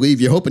later you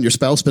leave, you're hoping your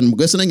spouse been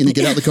listening, and you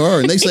get out of the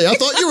car and they say, I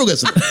thought you were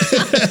listening.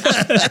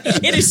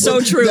 It is so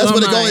true. That's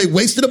what they call a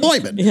wasted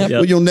appointment. Yep.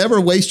 Well, you'll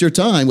never waste your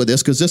time with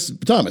this, because this,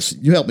 Thomas,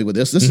 you helped me with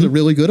this. This is a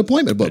really good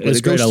appointment book.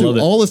 It's great. Goes through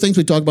all the things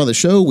we talk about on the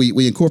show.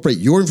 We incorporate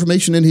your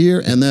information in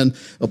here, and then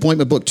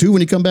appointment book 2,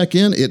 when you come back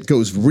in, it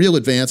goes real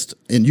advanced,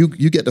 and you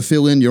get to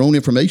fill in your own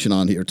information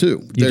on here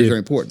too. Very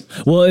important.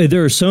 Well,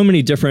 there are so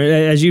many different,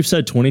 as you've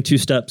said, 22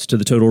 steps to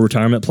the total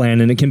retirement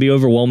plan, and it can be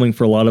overwhelming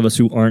for a lot of us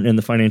who aren't in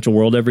the financial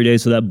world every day.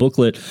 So that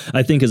booklet,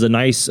 I think, is a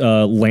nice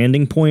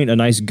landing point, a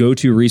nice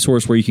go-to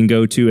resource where you can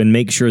go to and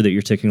make sure that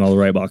you're ticking all the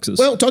right boxes.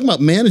 Well, talking about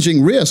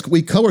managing risk,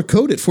 we color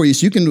code it for you,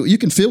 so you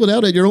can fill it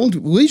out at your own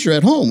leisure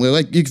at home.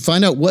 Like, you can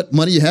find out what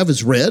money you have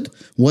is red,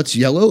 what's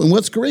yellow, and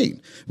what's green.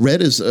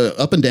 Red is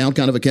up and down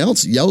kind of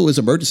accounts. Yellow is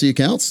emergency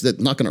accounts that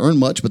not going to earn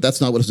much, but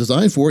that's not what it's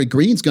designed for. And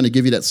green's going to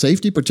give you that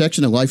safety,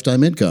 protection, and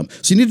lifetime income.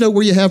 So you need to know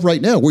where you have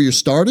right now, where you're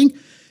starting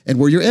and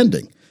where you're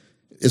ending,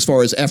 as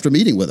far as after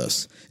meeting with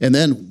us. And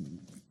then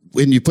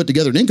when you put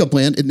together an income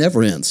plan, it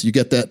never ends. You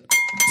get that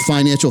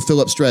financial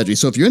fill-up strategy.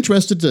 So if you're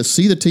interested to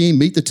see the team,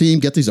 meet the team,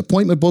 get these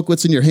appointment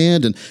booklets in your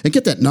hand, and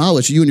get that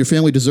knowledge you and your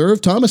family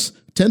deserve, Thomas,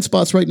 10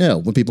 spots right now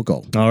when people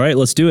call. All right,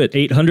 let's do it.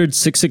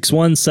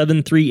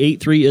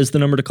 800-661-7383 is the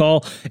number to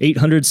call.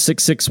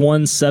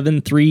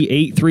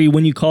 800-661-7383.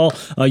 When you call,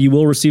 you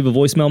will receive a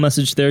voicemail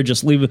message there.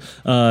 Just leave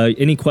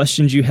any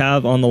questions you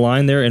have on the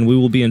line there, and we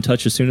will be in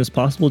touch as soon as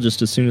possible,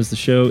 just as soon as the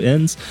show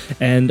ends,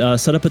 and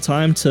set up a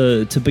time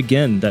to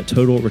begin that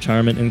total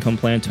retirement income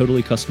plan,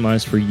 totally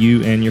customized for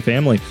you and your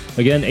family.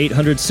 Again,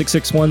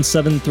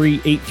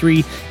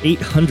 800-661-7383,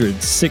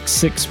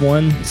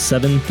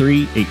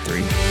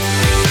 800-661-7383.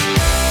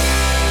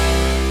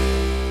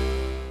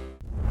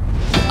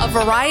 A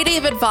variety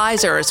of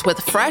advisors with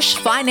fresh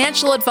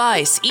financial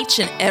advice each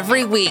and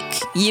every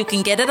week. You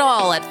can get it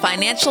all at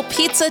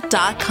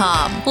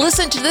financialpizza.com.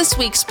 Listen to this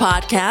week's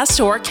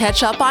podcast or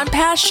catch up on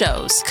past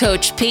shows.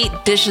 Coach Pete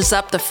dishes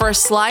up the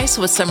first slice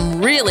with some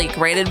really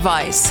great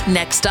advice.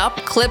 Next up,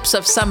 clips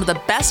of some of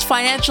the best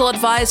financial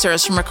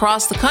advisors from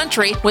across the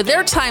country with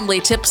their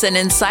timely tips and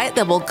insight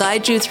that will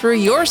guide you through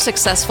your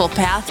successful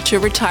path to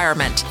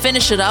retirement.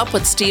 Finish it up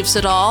with Steve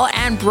Siddall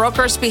and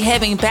brokers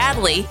behaving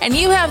badly, and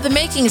you have the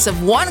makings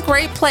of one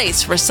great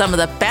place for some of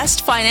the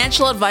best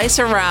financial advice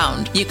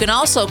around. You can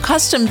also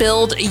custom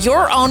build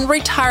your own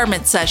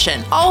retirement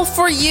session, all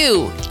for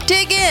you.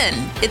 Dig in.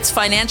 It's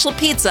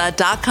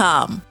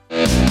financialpizza.com.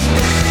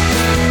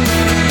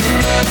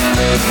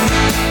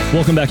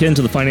 Welcome back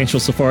into the Financial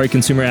Safari.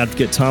 Consumer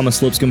advocate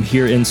Thomas Lipscomb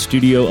here in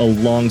studio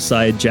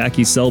alongside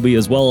Jackie Selby,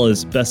 as well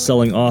as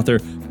best-selling author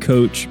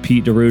Coach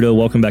Pete D'Arruda.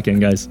 Welcome back in,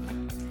 guys.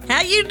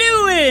 How you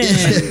doing?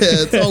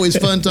 It's always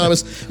fun,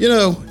 Thomas. You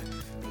know,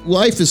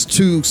 life is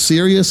too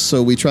serious,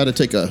 so we try to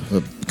take a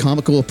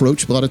comical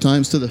approach a lot of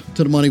times to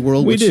the money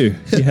world. We do.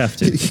 You have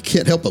to. You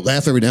can't help but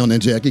laugh every now and then,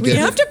 Jackie. You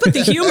have to put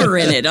the humor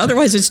in it,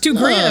 otherwise it's too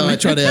grim. I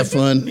try to have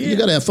fun. Yeah. You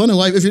got to have fun in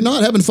life. If you're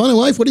not having fun in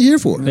life, what are you here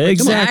for?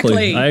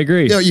 Exactly. I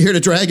agree. You're here to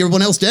drag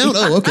everyone else down?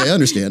 Oh, okay, I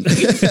understand.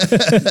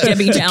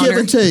 Debbie Downer. Give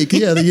and take.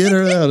 Yeah, the yin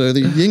or out, or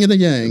the yin and the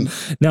yang.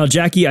 Now,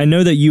 Jackie, I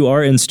know that you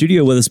are in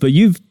studio with us, but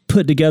you've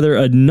put together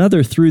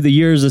another Through the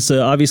Years. It's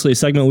obviously a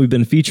segment we've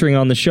been featuring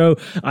on the show.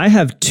 I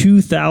have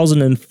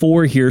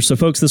 2004 here. So,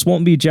 folks, this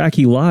won't be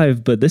Jackie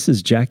live, but this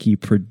is Jackie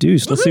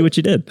produced. Let's see what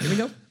you did. Here we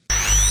go.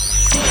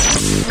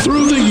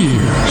 Through the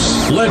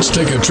Years. Let's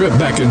take a trip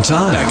back in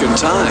time.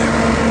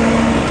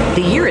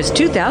 The year is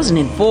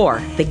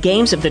 2004. The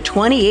games of the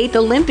 28th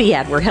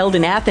Olympiad were held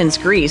in Athens,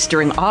 Greece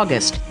during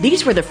August.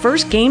 These were the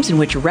first games in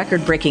which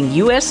record-breaking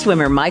U.S.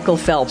 swimmer Michael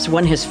Phelps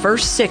won his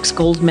first 6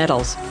 gold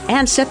medals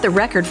and set the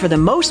record for the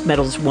most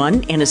medals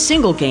won in a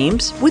single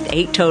games with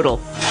 8 total.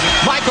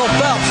 Michael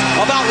Phelps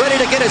about ready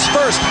to get his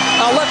first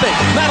Olympic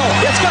medal.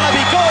 It's going to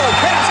be gold.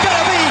 It's going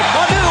to be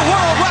a new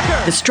world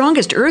record. The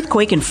strongest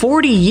earthquake in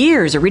 40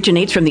 years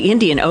originates from the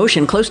Indian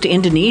Ocean close to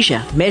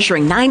Indonesia,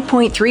 measuring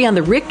 9.3 on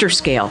the Richter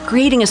scale,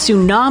 creating a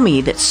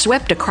tsunami that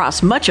swept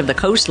across much of the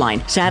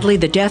coastline. Sadly,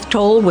 the death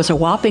toll was a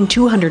whopping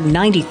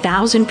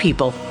 290,000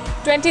 people.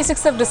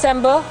 26th of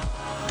December,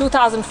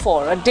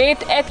 2004, a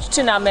date etched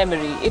in our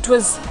memory. It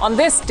was on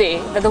this day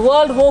that the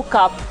world woke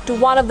up to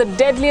one of the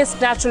deadliest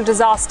natural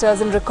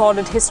disasters in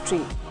recorded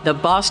history. The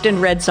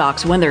Boston Red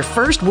Sox won their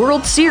first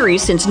World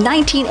Series since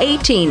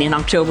 1918 in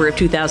October of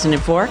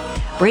 2004,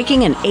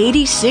 breaking an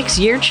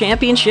 86-year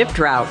championship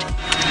drought.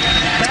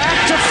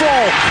 Back to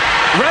Folk.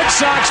 Red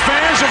Sox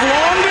fans have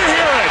longed to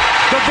hear it.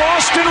 The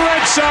Boston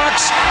Red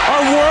Sox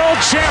are world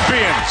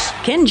champions.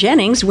 Ken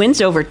Jennings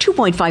wins over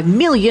 $2.5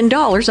 million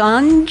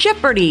on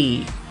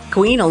Jeopardy!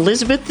 Queen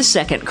Elizabeth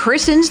II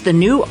christens the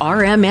new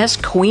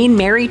RMS Queen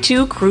Mary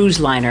II cruise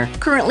liner,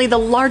 currently the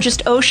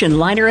largest ocean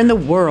liner in the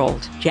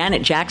world.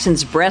 Janet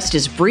Jackson's breast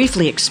is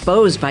briefly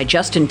exposed by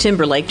Justin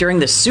Timberlake during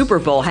the Super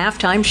Bowl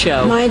halftime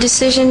show. My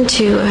decision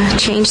to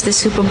change the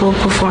Super Bowl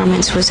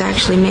performance was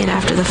actually made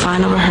after the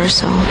final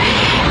rehearsal,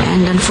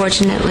 and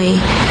unfortunately,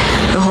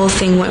 the whole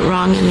thing went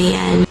wrong in the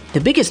end. The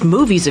biggest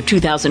movies of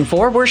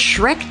 2004 were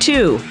Shrek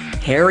 2,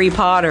 Harry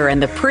Potter and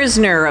the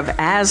Prisoner of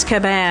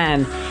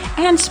Azkaban,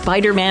 and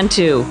Spider-Man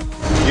 2.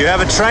 You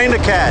have a train to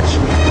catch.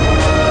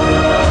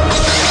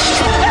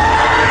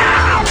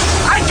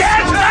 I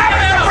can't stop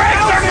it! The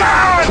brakes are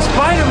gone!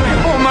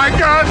 Spider-Man! Oh my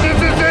God, this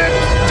is it!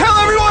 Tell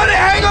everyone to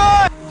hang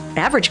on!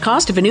 Average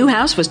cost of a new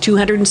house was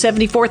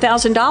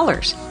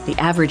 $274,000. The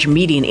average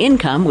median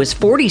income was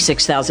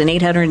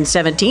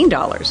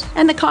 $46,817.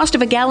 And the cost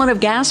of a gallon of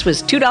gas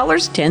was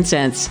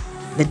 $2.10.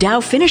 The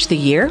Dow finished the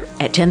year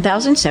at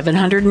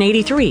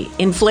 10,783.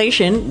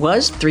 Inflation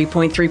was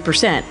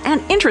 3.3%,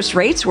 and interest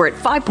rates were at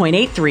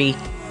 5.83.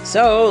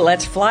 So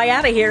let's fly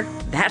out of here.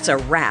 That's a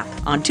wrap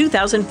on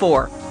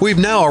 2004. We've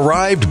now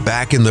arrived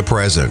back in the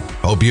present.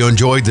 Hope you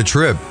enjoyed the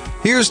trip.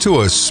 Here's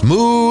to a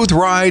smooth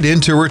ride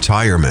into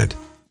retirement.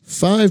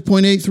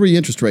 5.83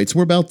 interest rates.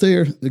 We're about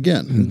there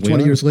again,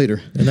 20 years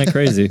later. Isn't that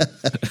crazy?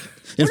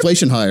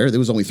 Inflation higher. There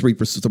was only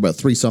 3%, about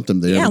 3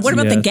 something there. Yeah, what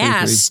about the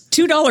gas?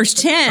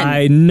 $2.10.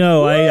 I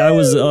know. I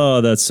was,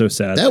 that's so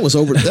sad. That was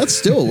over. That's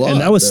still a lot.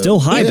 And that was still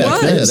high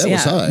back then. Yeah, that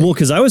was high. Well,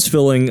 because I was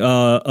filling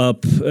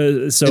up.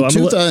 In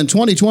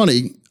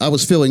 2020, I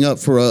was filling up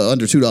for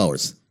under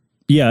 $2.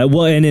 Yeah,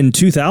 well, and in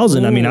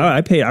 2000, I mean, I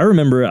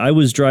remember I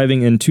was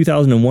driving in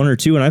 2001 or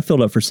 2, and I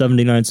filled up for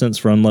 79 cents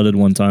for unleaded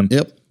one time.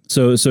 Yep.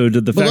 So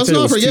did the fact let's that not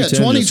it was forget,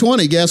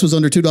 2020 gas was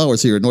under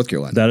 $2 here in North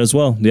Carolina. That as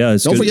well. Yeah.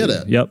 Don't forget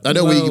that. Yep. I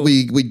know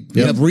we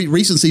have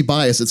recency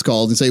bias, it's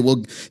called, and say,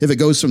 well, if it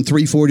goes from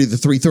 340 to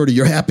 330,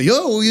 you're happy.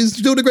 Oh, he's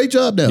doing a great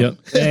job now. Yep.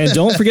 And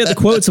don't forget the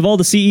quotes of all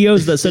the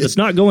CEOs that said it's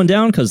not going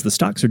down because the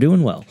stocks are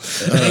doing well.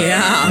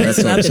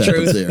 That's not the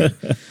truth. There.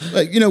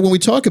 When we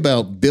talk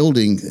about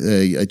building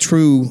a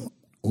true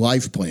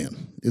life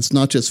plan, it's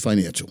not just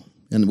financial.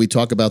 And we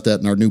talk about that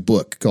in our new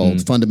book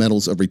called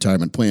Fundamentals of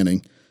Retirement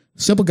Planning.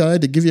 Simple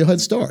guide to give you a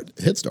head start.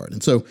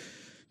 And so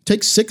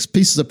take 6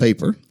 pieces of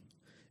paper,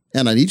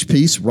 and on each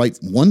piece, write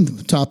one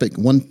topic,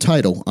 one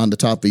title on the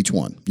top of each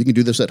one. You can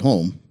do this at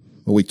home,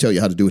 or we tell you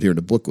how to do it here in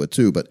the booklet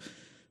too. But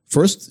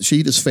first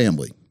sheet is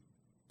family.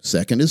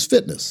 Second is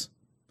fitness.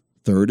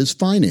 Third is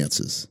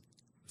finances.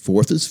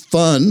 Fourth is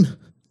fun.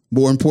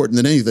 More important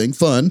than anything,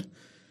 fun.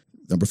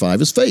 Number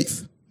 5 is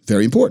faith.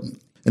 Very important.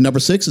 And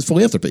number 6 is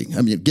philanthropy.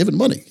 I mean, giving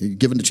money,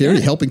 giving to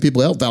charity, helping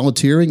people out,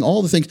 volunteering,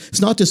 all the things.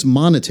 It's not just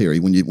monetary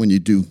when you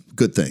do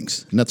good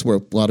things. And that's where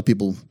a lot of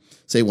people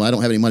say, well, I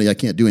don't have any money, I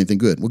can't do anything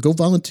good. Well, go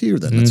volunteer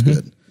then. That's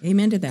good.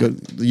 Amen to that. Go,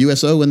 the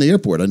USO and the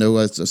airport. I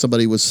know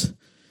somebody was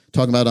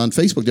talking about on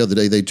Facebook the other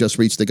day, they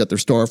got their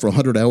star for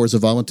 100 hours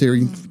of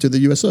volunteering to the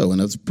USO. And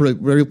I was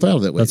very proud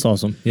of that. That's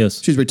awesome. Yes.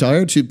 She's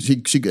retired. She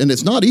and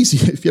it's not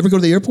easy. If you ever go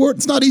to the airport,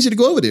 it's not easy to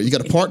go over there. You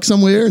got to park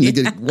somewhere and you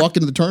get walk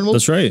into the terminal.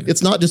 That's right.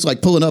 It's not just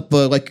like pulling up,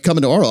 like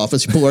coming to our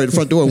office, you pull right at the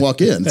front door and walk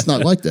in. It's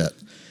not like that.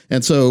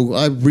 And so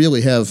I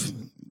really have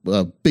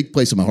a big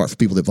place in my heart for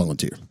people that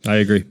volunteer. I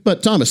agree.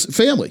 But Thomas,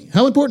 family,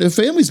 how important?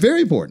 Family is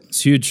very important.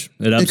 It's huge.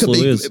 It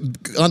absolutely is.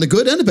 On the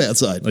good and the bad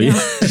side.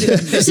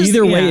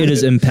 Either way, it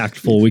is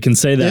impactful. We can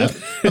say that. Yeah.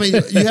 I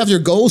mean, you have your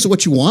goals of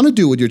what you want to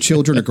do with your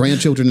children or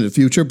grandchildren in the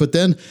future, but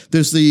then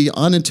there's the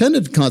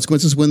unintended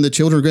consequences when the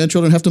children or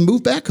grandchildren have to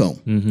move back home.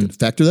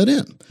 Factor that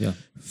in. Yeah.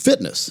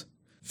 Fitness.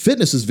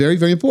 Fitness is very,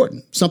 very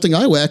important. Something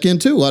I whack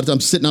into. A lot of times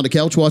I'm sitting on the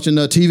couch watching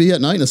TV at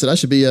night and I said, I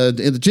should be in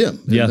the gym.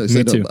 Yeah, I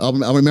said, me too. I'll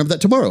remember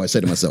that tomorrow, I say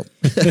to myself.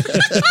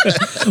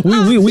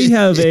 we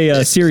have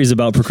a series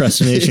about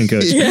procrastination,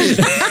 Coach.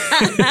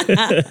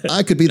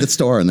 I could be the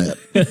star in that.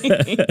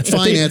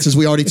 Finances,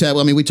 we already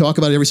I mean, we talk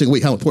about it every single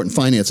week, how important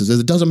finances is.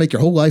 It doesn't make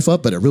your whole life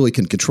up, but it really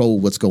can control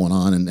what's going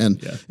on. And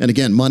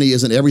again, money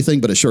isn't everything,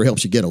 but it sure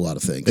helps you get a lot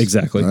of things.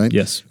 Exactly. Right?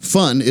 Yes.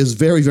 Fun is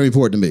very, very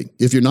important to me.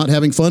 If you're not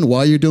having fun, why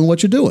are you doing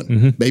what you're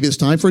doing? Maybe it's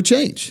time for a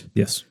change.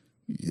 Yes.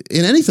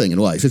 In anything in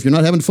life, if you're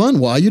not having fun,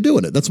 why are you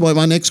doing it? That's why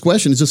my next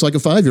question is just like a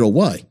 5-year-old.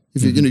 Why?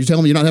 If you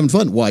tell me you're not having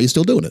fun, why are you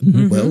still doing it?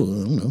 Well,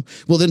 I don't know.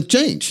 Well, then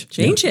change.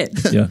 Change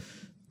it. Yeah.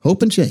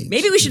 Hope and change.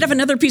 Maybe we should have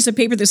another piece of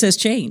paper that says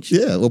change.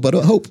 Yeah, well, but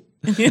hope.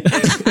 I think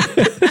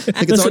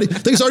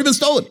it's already been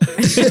stolen.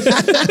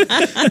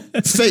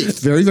 Faith,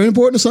 very, very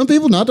important to some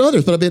people, not to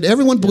others. But I mean,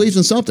 everyone believes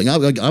in something.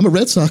 I'm a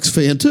Red Sox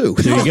fan too.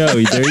 There you go.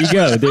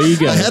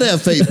 I had to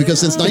have faith because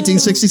since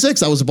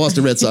 1966, I was a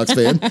Boston Red Sox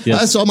fan.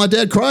 Yes. I saw my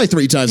dad cry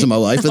 3 times in my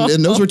life,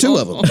 and those were 2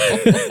 of them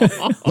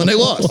when they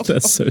lost.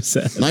 That's so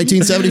sad.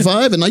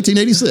 1975 and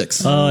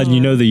 1986. And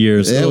you know the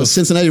years. Yeah, it was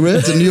Cincinnati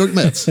Reds and New York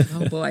Mets.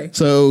 Oh boy!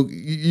 So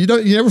you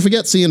never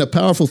forget seeing a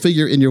powerful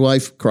figure in your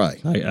life cry.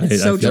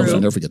 So true.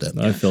 I'll never forget that.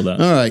 I feel that.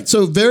 All right.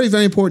 So very,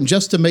 very important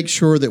just to make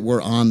sure that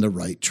we're on the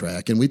right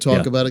track. And we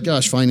talk about it.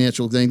 Gosh,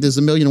 financial thing. There's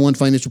 1,000,001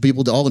 financial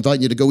people all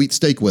inviting you to go eat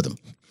steak with them.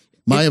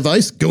 My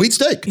advice, go eat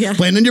steak. Yeah.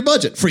 Plan in your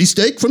budget. Free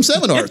steak from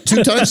Seminar.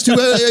 2 times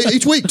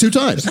each week, 2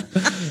 times.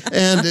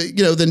 And,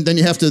 then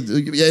you have to,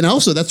 and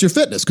also that's your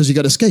fitness because you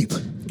got to escape.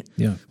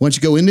 Yeah. Once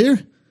you go in there,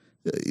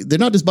 they're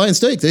not just buying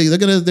steak. They're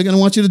gonna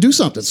want you to do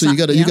something. So you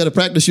got to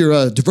practice your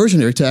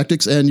diversionary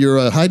tactics and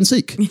your hide and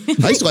seek.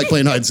 I used to like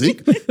playing hide and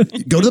seek.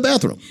 Go to the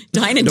bathroom.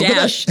 Dine and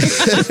dash.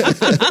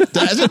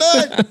 Dash and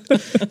dine.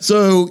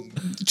 So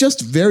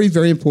just very,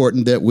 very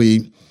important that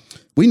we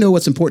know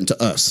what's important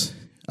to us.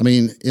 I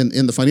mean,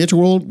 in the financial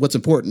world, what's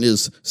important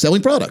is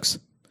selling products.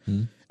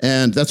 Mm-hmm.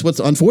 And that's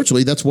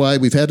why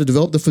we've had to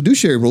develop the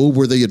fiduciary rule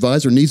where the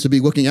advisor needs to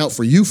be looking out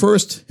for you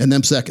first and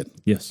them second.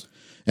 Yes.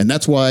 And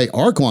that's why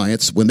our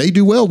clients, when they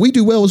do well, we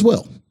do well as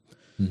well.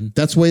 Mm-hmm.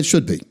 That's the way it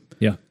should be.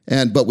 Yeah.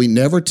 But we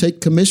never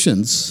take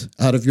commissions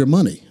out of your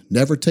money.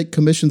 Never take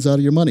commissions out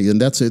of your money. And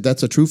that's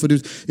a true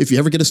fiduciary. If you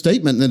ever get a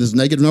statement and there's a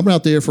negative number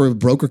out there for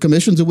broker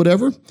commissions or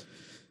whatever,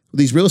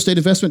 these real estate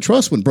investment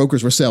trusts, when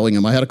brokers were selling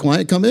them, I had a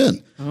client come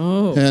in.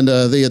 Oh. And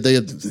they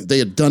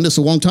had done this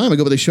a long time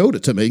ago, but they showed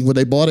it to me. When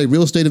they bought a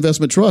real estate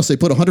investment trust, they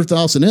put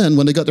 $100,000 in.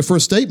 When they got their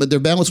first statement, their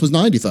balance was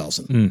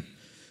 $90,000. Mm.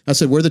 I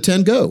said, where'd the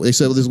 10 go? They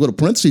said, well, there's little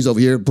parentheses over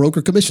here,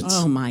 broker commissions.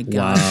 Oh, my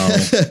God. Wow.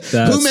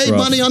 Who made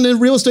money on the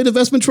real estate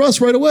investment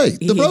trust right away?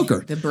 The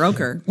broker. The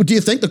broker. Well, do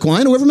you think the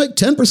client will ever make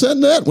 10%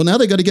 in that? Well, now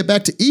they got to get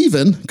back to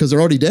even because they're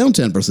already down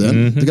 10%.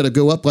 Mm-hmm. They got to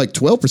go up like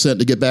 12%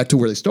 to get back to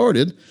where they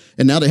started.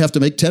 And now they have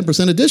to make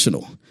 10%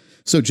 additional.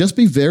 So just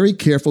be very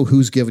careful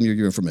who's giving you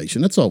your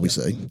information. That's all we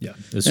say. Yeah.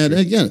 And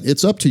again,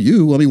 it's up to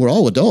you. I mean, we're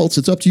all adults.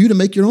 It's up to you to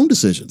make your own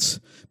decisions.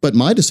 But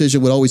my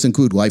decision would always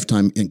include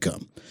lifetime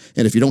income.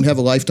 And if you don't have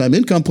a lifetime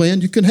income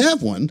plan, you can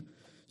have one.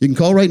 You can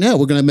call right now.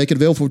 We're going to make it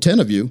available for 10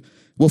 of you.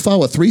 We'll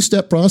follow a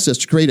 3-step process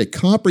to create a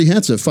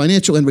comprehensive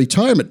financial and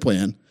retirement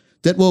plan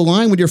that will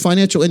align with your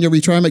financial and your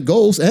retirement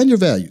goals and your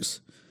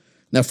values.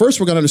 Now, first,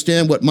 we're going to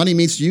understand what money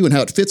means to you and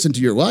how it fits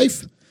into your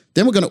life.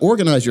 Then we're going to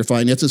organize your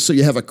finances so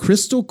you have a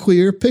crystal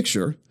clear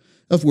picture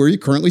of where you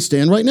currently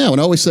stand right now.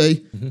 And I always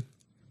say,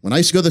 when I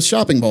used to go to the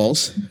shopping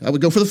malls, I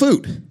would go for the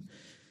food.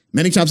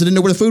 Many times I didn't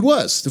know where the food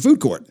was, the food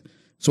court.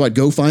 So I'd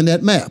go find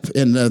that map.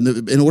 And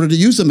in order to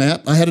use the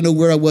map, I had to know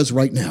where I was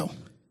right now.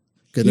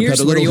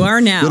 Here's where you are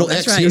now. Little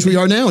That's X, right. Here's where you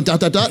are now, and ...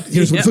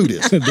 Here's what food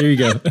is. There you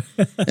go.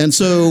 And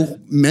so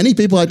many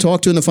people I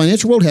talk to in the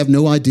financial world have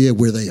no idea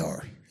where they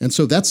are. And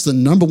so that's the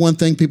number one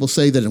thing people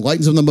say that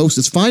enlightens them the most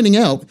is finding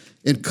out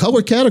in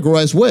color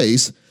categorized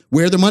ways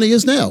where their money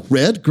is now.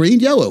 Red, green,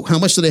 yellow. How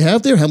much do they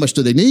have there? How much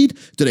do they need?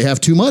 Do they have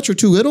too much or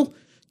too little?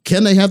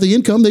 Can they have the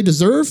income they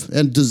deserve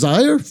and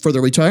desire for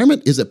their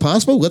retirement? Is it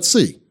possible? Let's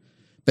see.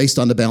 Based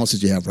on the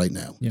balances you have right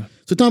now. Yeah.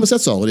 So, Thomas,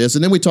 that's all it is.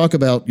 And then we talk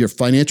about your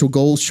financial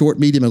goals, short,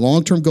 medium, and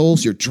long-term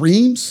goals, your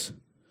dreams.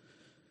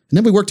 And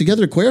then we work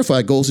together to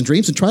clarify goals and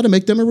dreams and try to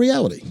make them a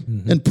reality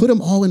and put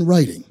them all in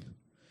writing.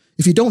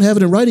 If you don't have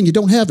it in writing, you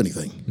don't have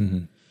anything. Mm-hmm.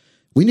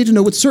 We need to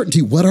know with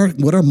certainty what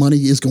our money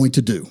is going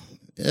to do.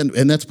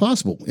 And that's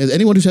possible. And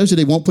anyone who tells you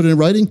they won't put it in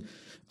writing,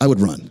 I would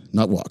run,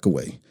 not walk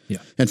away. Yeah.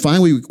 And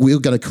finally,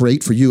 we've got to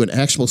create for you an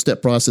actionable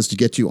step process to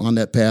get you on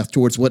that path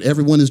towards what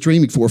everyone is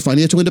dreaming for,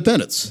 financial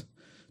independence.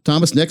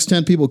 Thomas, next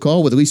 10 people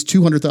call with at least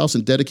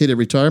 $200,000 dedicated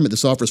retirement.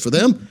 This offers for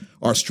them.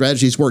 Our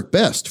strategies work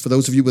best for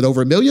those of you with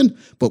over $1 million,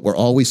 but we're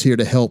always here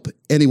to help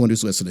anyone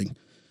who's listening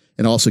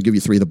and also give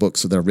you 3 of the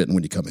books that are written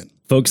when you come in.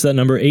 Folks, that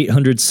number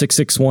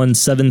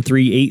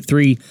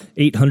 800-661-7383,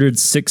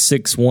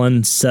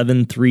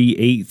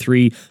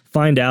 800-661-7383.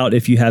 Find out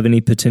if you have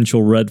any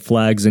potential red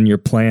flags in your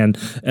plan.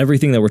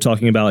 Everything that we're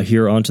talking about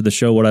here onto the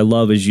show, what I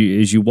love is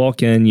you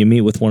walk in, you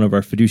meet with one of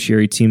our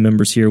fiduciary team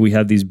members here. We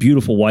have these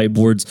beautiful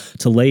whiteboards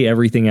to lay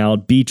everything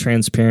out, be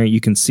transparent. You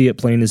can see it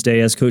plain as day.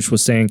 As Coach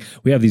was saying,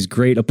 we have these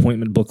great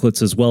appointment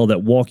booklets as well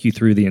that walk you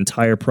through the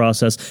entire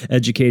process,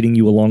 educating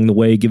you along the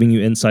way, giving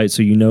you insight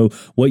so you know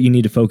what you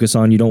need to focus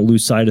on. You don't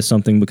lose sight of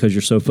something because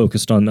you're so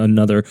focused on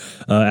another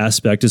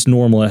aspect. It's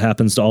normal. It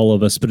happens to all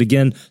of us. But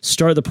again,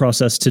 start the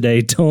process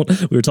today.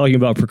 We were talking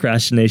about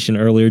procrastination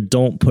earlier.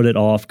 Don't put it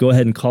off. Go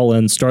ahead and call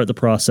in. Start the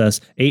process.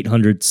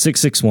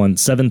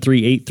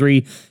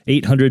 800-661-7383.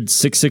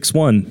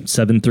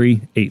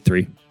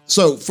 800-661-7383.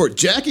 So for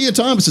Jackie and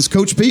Thomas, it's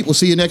Coach Pete. We'll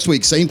see you next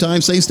week. Same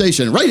time, same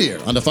station, right here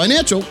on the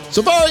Financial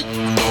Safari.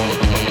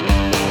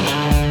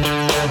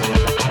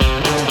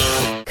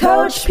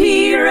 Coach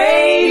P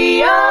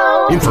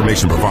Radio.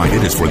 Information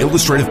provided is for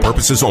illustrative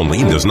purposes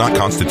only and does not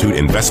constitute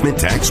investment,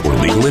 tax, or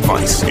legal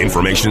advice.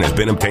 Information has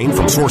been obtained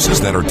from sources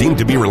that are deemed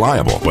to be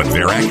reliable, but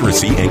their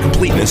accuracy and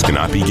completeness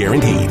cannot be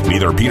guaranteed.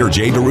 Neither Peter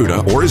J.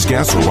 D'Arruda or his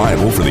guests are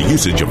liable for the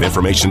usage of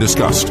information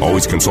discussed.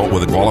 Always consult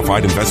with a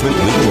qualified investment,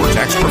 legal, or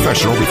tax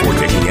professional before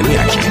taking any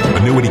action.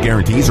 Annuity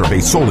guarantees are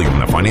based solely on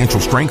the financial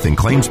strength and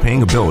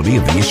claims-paying ability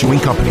of the issuing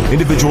company.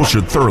 Individuals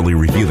should thoroughly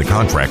review the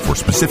contract for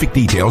specific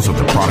details of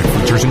the product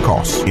features and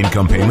costs.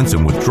 Income payments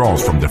and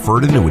withdrawals from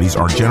deferred annuities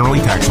are generally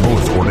taxable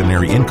as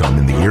ordinary income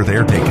in the year they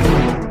are taken.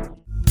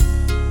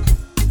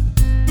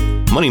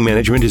 Money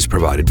management is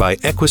provided by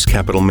Equus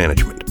Capital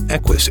Management.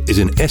 Equus is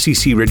an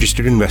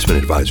SEC-registered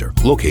investment advisor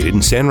located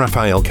in San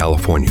Rafael,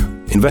 California.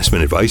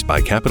 Investment advice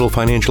by Capital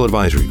Financial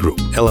Advisory Group,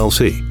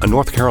 LLC, a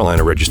North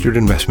Carolina-registered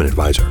investment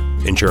advisor.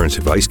 Insurance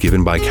advice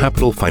given by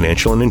Capital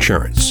Financial and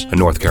Insurance, a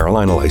North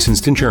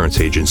Carolina-licensed insurance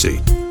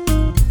agency.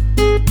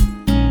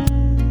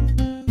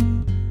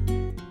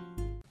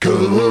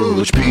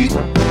 Coach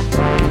Pete